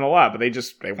have done a lot, but they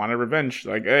wanted revenge.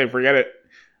 Like, hey, forget it.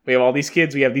 We have all these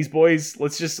kids. We have these boys.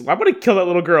 I'm gonna kill that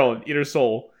little girl and eat her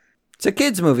soul. It's a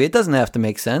kids movie. It doesn't have to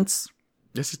make sense.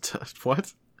 Yes, it does.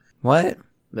 What?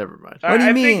 Never mind. What do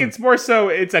you mean? I think it's more so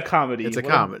it's a comedy. It's a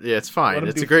comedy. Yeah, it's fine.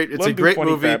 It's a great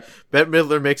movie. Crap. Bette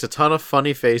Midler makes a ton of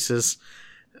funny faces.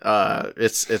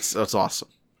 It's awesome.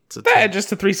 Just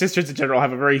the three sisters in general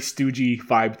have a very stoogey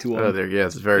vibe to them.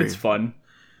 It's fun.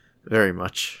 Very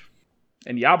much.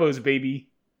 And Yabo's baby.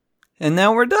 And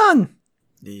now we're done.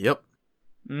 Yep.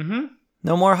 Mm-hmm.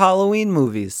 No more Halloween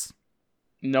movies.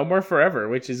 No more forever,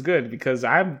 which is good because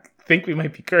I think we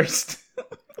might be cursed.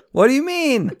 What do you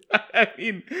mean? I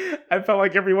mean, I felt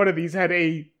like every one of these had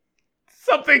a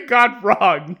something gone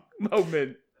wrong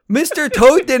moment. Mr.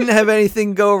 Toad didn't have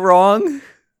anything go wrong.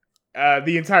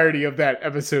 The entirety of that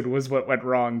episode was what went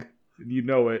wrong. You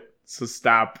know it, so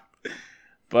stop.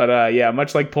 But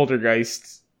much like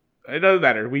Poltergeist, it doesn't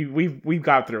matter. We've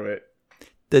got through it.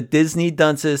 The Disney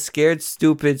Dunces Scared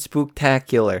Stupid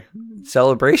Spooktacular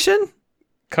celebration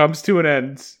comes to an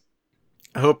end.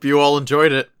 I hope you all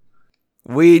enjoyed it.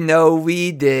 We know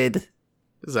we did.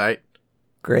 Is that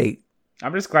great?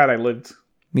 I'm just glad I lived.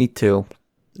 Me too.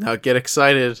 Now get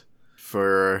excited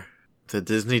for the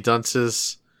Disney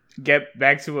Dunces. Get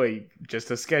back to just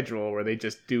a schedule where they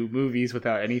just do movies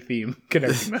without any theme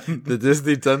connecting them. The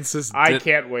Disney Dunces. I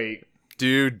can't wait.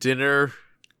 Do dinner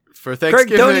for Thanksgiving.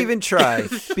 Craig, don't even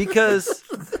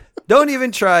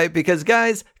try because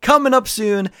guys, coming up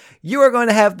soon, you are going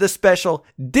to have the special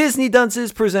Disney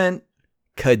Dunces present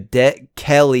Cadet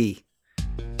Kelly.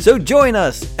 So join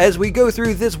us as we go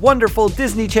through this wonderful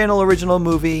Disney Channel original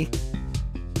movie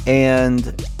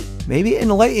and maybe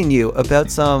enlighten you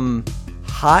about some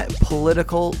hot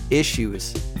political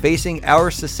issues facing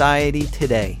our society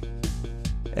today.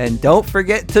 And don't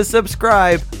forget to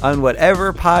subscribe on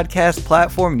whatever podcast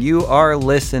platform you are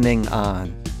listening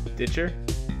on. Stitcher?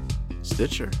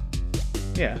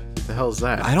 Yeah. What the hell is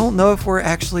that? I don't know if we're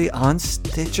actually on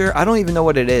Stitcher. I don't even know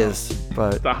what it is,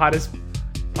 but... It's the hottest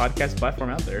podcast platform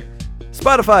out there.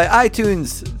 Spotify,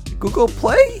 iTunes, Google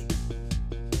Play?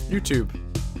 YouTube.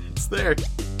 It's there.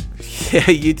 Yeah,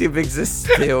 YouTube exists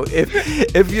too.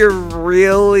 If you're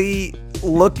really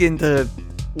looking to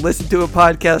listen to a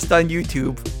podcast on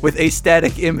YouTube with a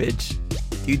static image,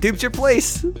 YouTube's your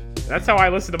place. That's how I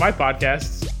listen to my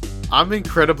podcasts. I'm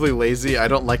incredibly lazy. I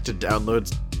don't like to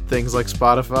download things like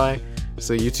Spotify,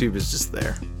 so YouTube is just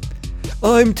there.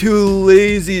 I'm too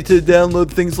lazy to download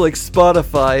things like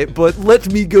Spotify, but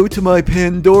let me go to my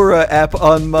Pandora app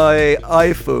on my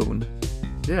iPhone.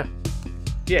 Yeah.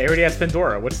 Yeah, he already has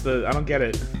Pandora. I don't get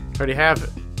it. Already have it.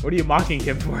 What are you mocking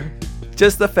him for?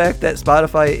 Just the fact that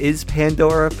Spotify is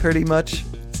Pandora, pretty much.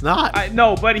 It's not.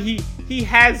 No, but he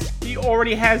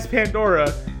already has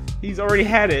Pandora. He's already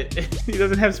had it. He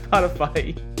doesn't have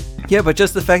Spotify. Yeah, but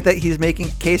just the fact that he's making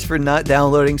a case for not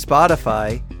downloading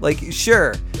Spotify, like,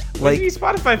 sure. What do you need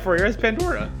Spotify for? He has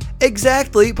Pandora.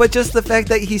 Exactly, but just the fact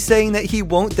that he's saying that he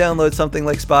won't download something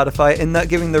like Spotify and not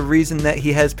giving the reason that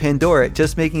he has Pandora,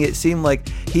 just making it seem like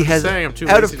he has,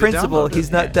 out of principle,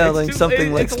 he's not downloading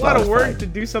something like Spotify. It's a lot of work to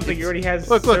do something he already has.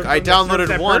 Look, I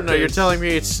downloaded one. You're telling me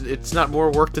it's not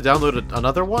more work to download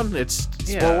another one? It's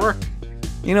more work.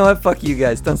 You know what? Fuck you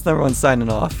guys. Dunce number 1 signing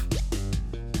off.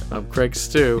 I'm Craig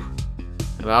Stew,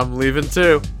 and I'm leaving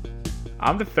too.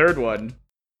 I'm the third one.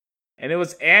 And it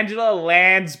was Angela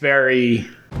Lansbury.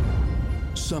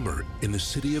 Summer in the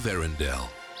city of Arendelle.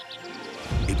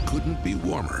 It couldn't be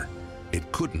warmer.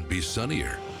 It couldn't be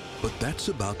sunnier. But that's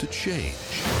about to change.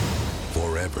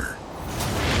 Forever.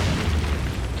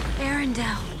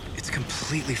 Arendelle. It's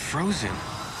completely frozen.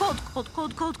 Cold, cold,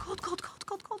 cold, cold, cold, cold, cold,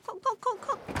 cold, cold, cold, cold,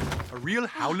 cold. A real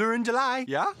howler in July,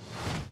 yeah?